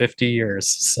for 50 years.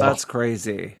 So that's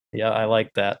crazy. Yeah, I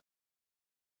like that.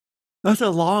 That's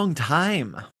a long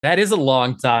time. That is a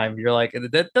long time. You're like,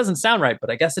 that doesn't sound right,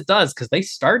 but I guess it does, because they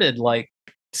started like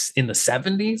in the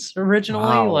 70s originally.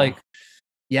 Wow. Like,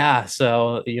 yeah.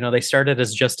 So, they started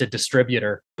as just a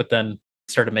distributor, but then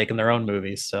started making their own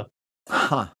movies. So,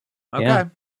 okay. Yeah.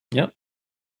 Yep.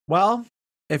 Well,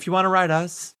 if you want to write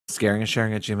us,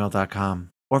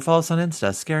 scaringandSharing@gmail.com, or follow us on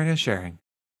Insta, Scaring and Sharing.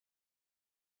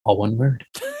 All one word.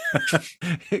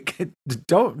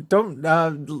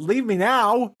 Don't leave me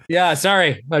now. Yeah,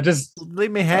 sorry. I just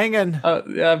leave me hanging.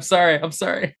 Yeah, I'm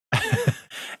sorry.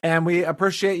 And we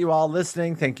appreciate you all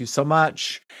listening. Thank you so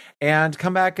much. And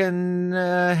come back and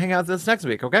hang out this next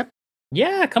week, okay?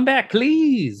 Yeah, come back,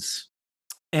 please.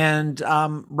 And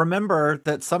remember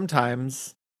that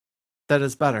sometimes that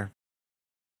is better.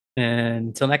 And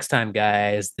until next time,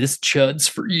 guys, this chud's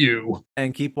for you.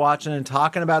 And keep watching and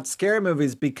talking about scary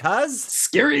movies, because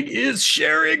scaring is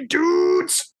sharing,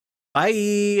 dudes.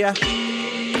 Bye.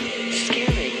 Scaring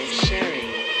is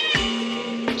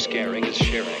sharing. Scaring is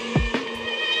sharing.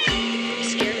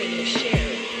 Scaring is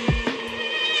sharing.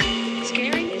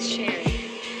 Scaring is sharing.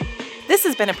 This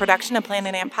has been a production of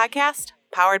Planet Amp Podcast,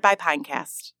 powered by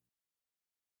Pinecast.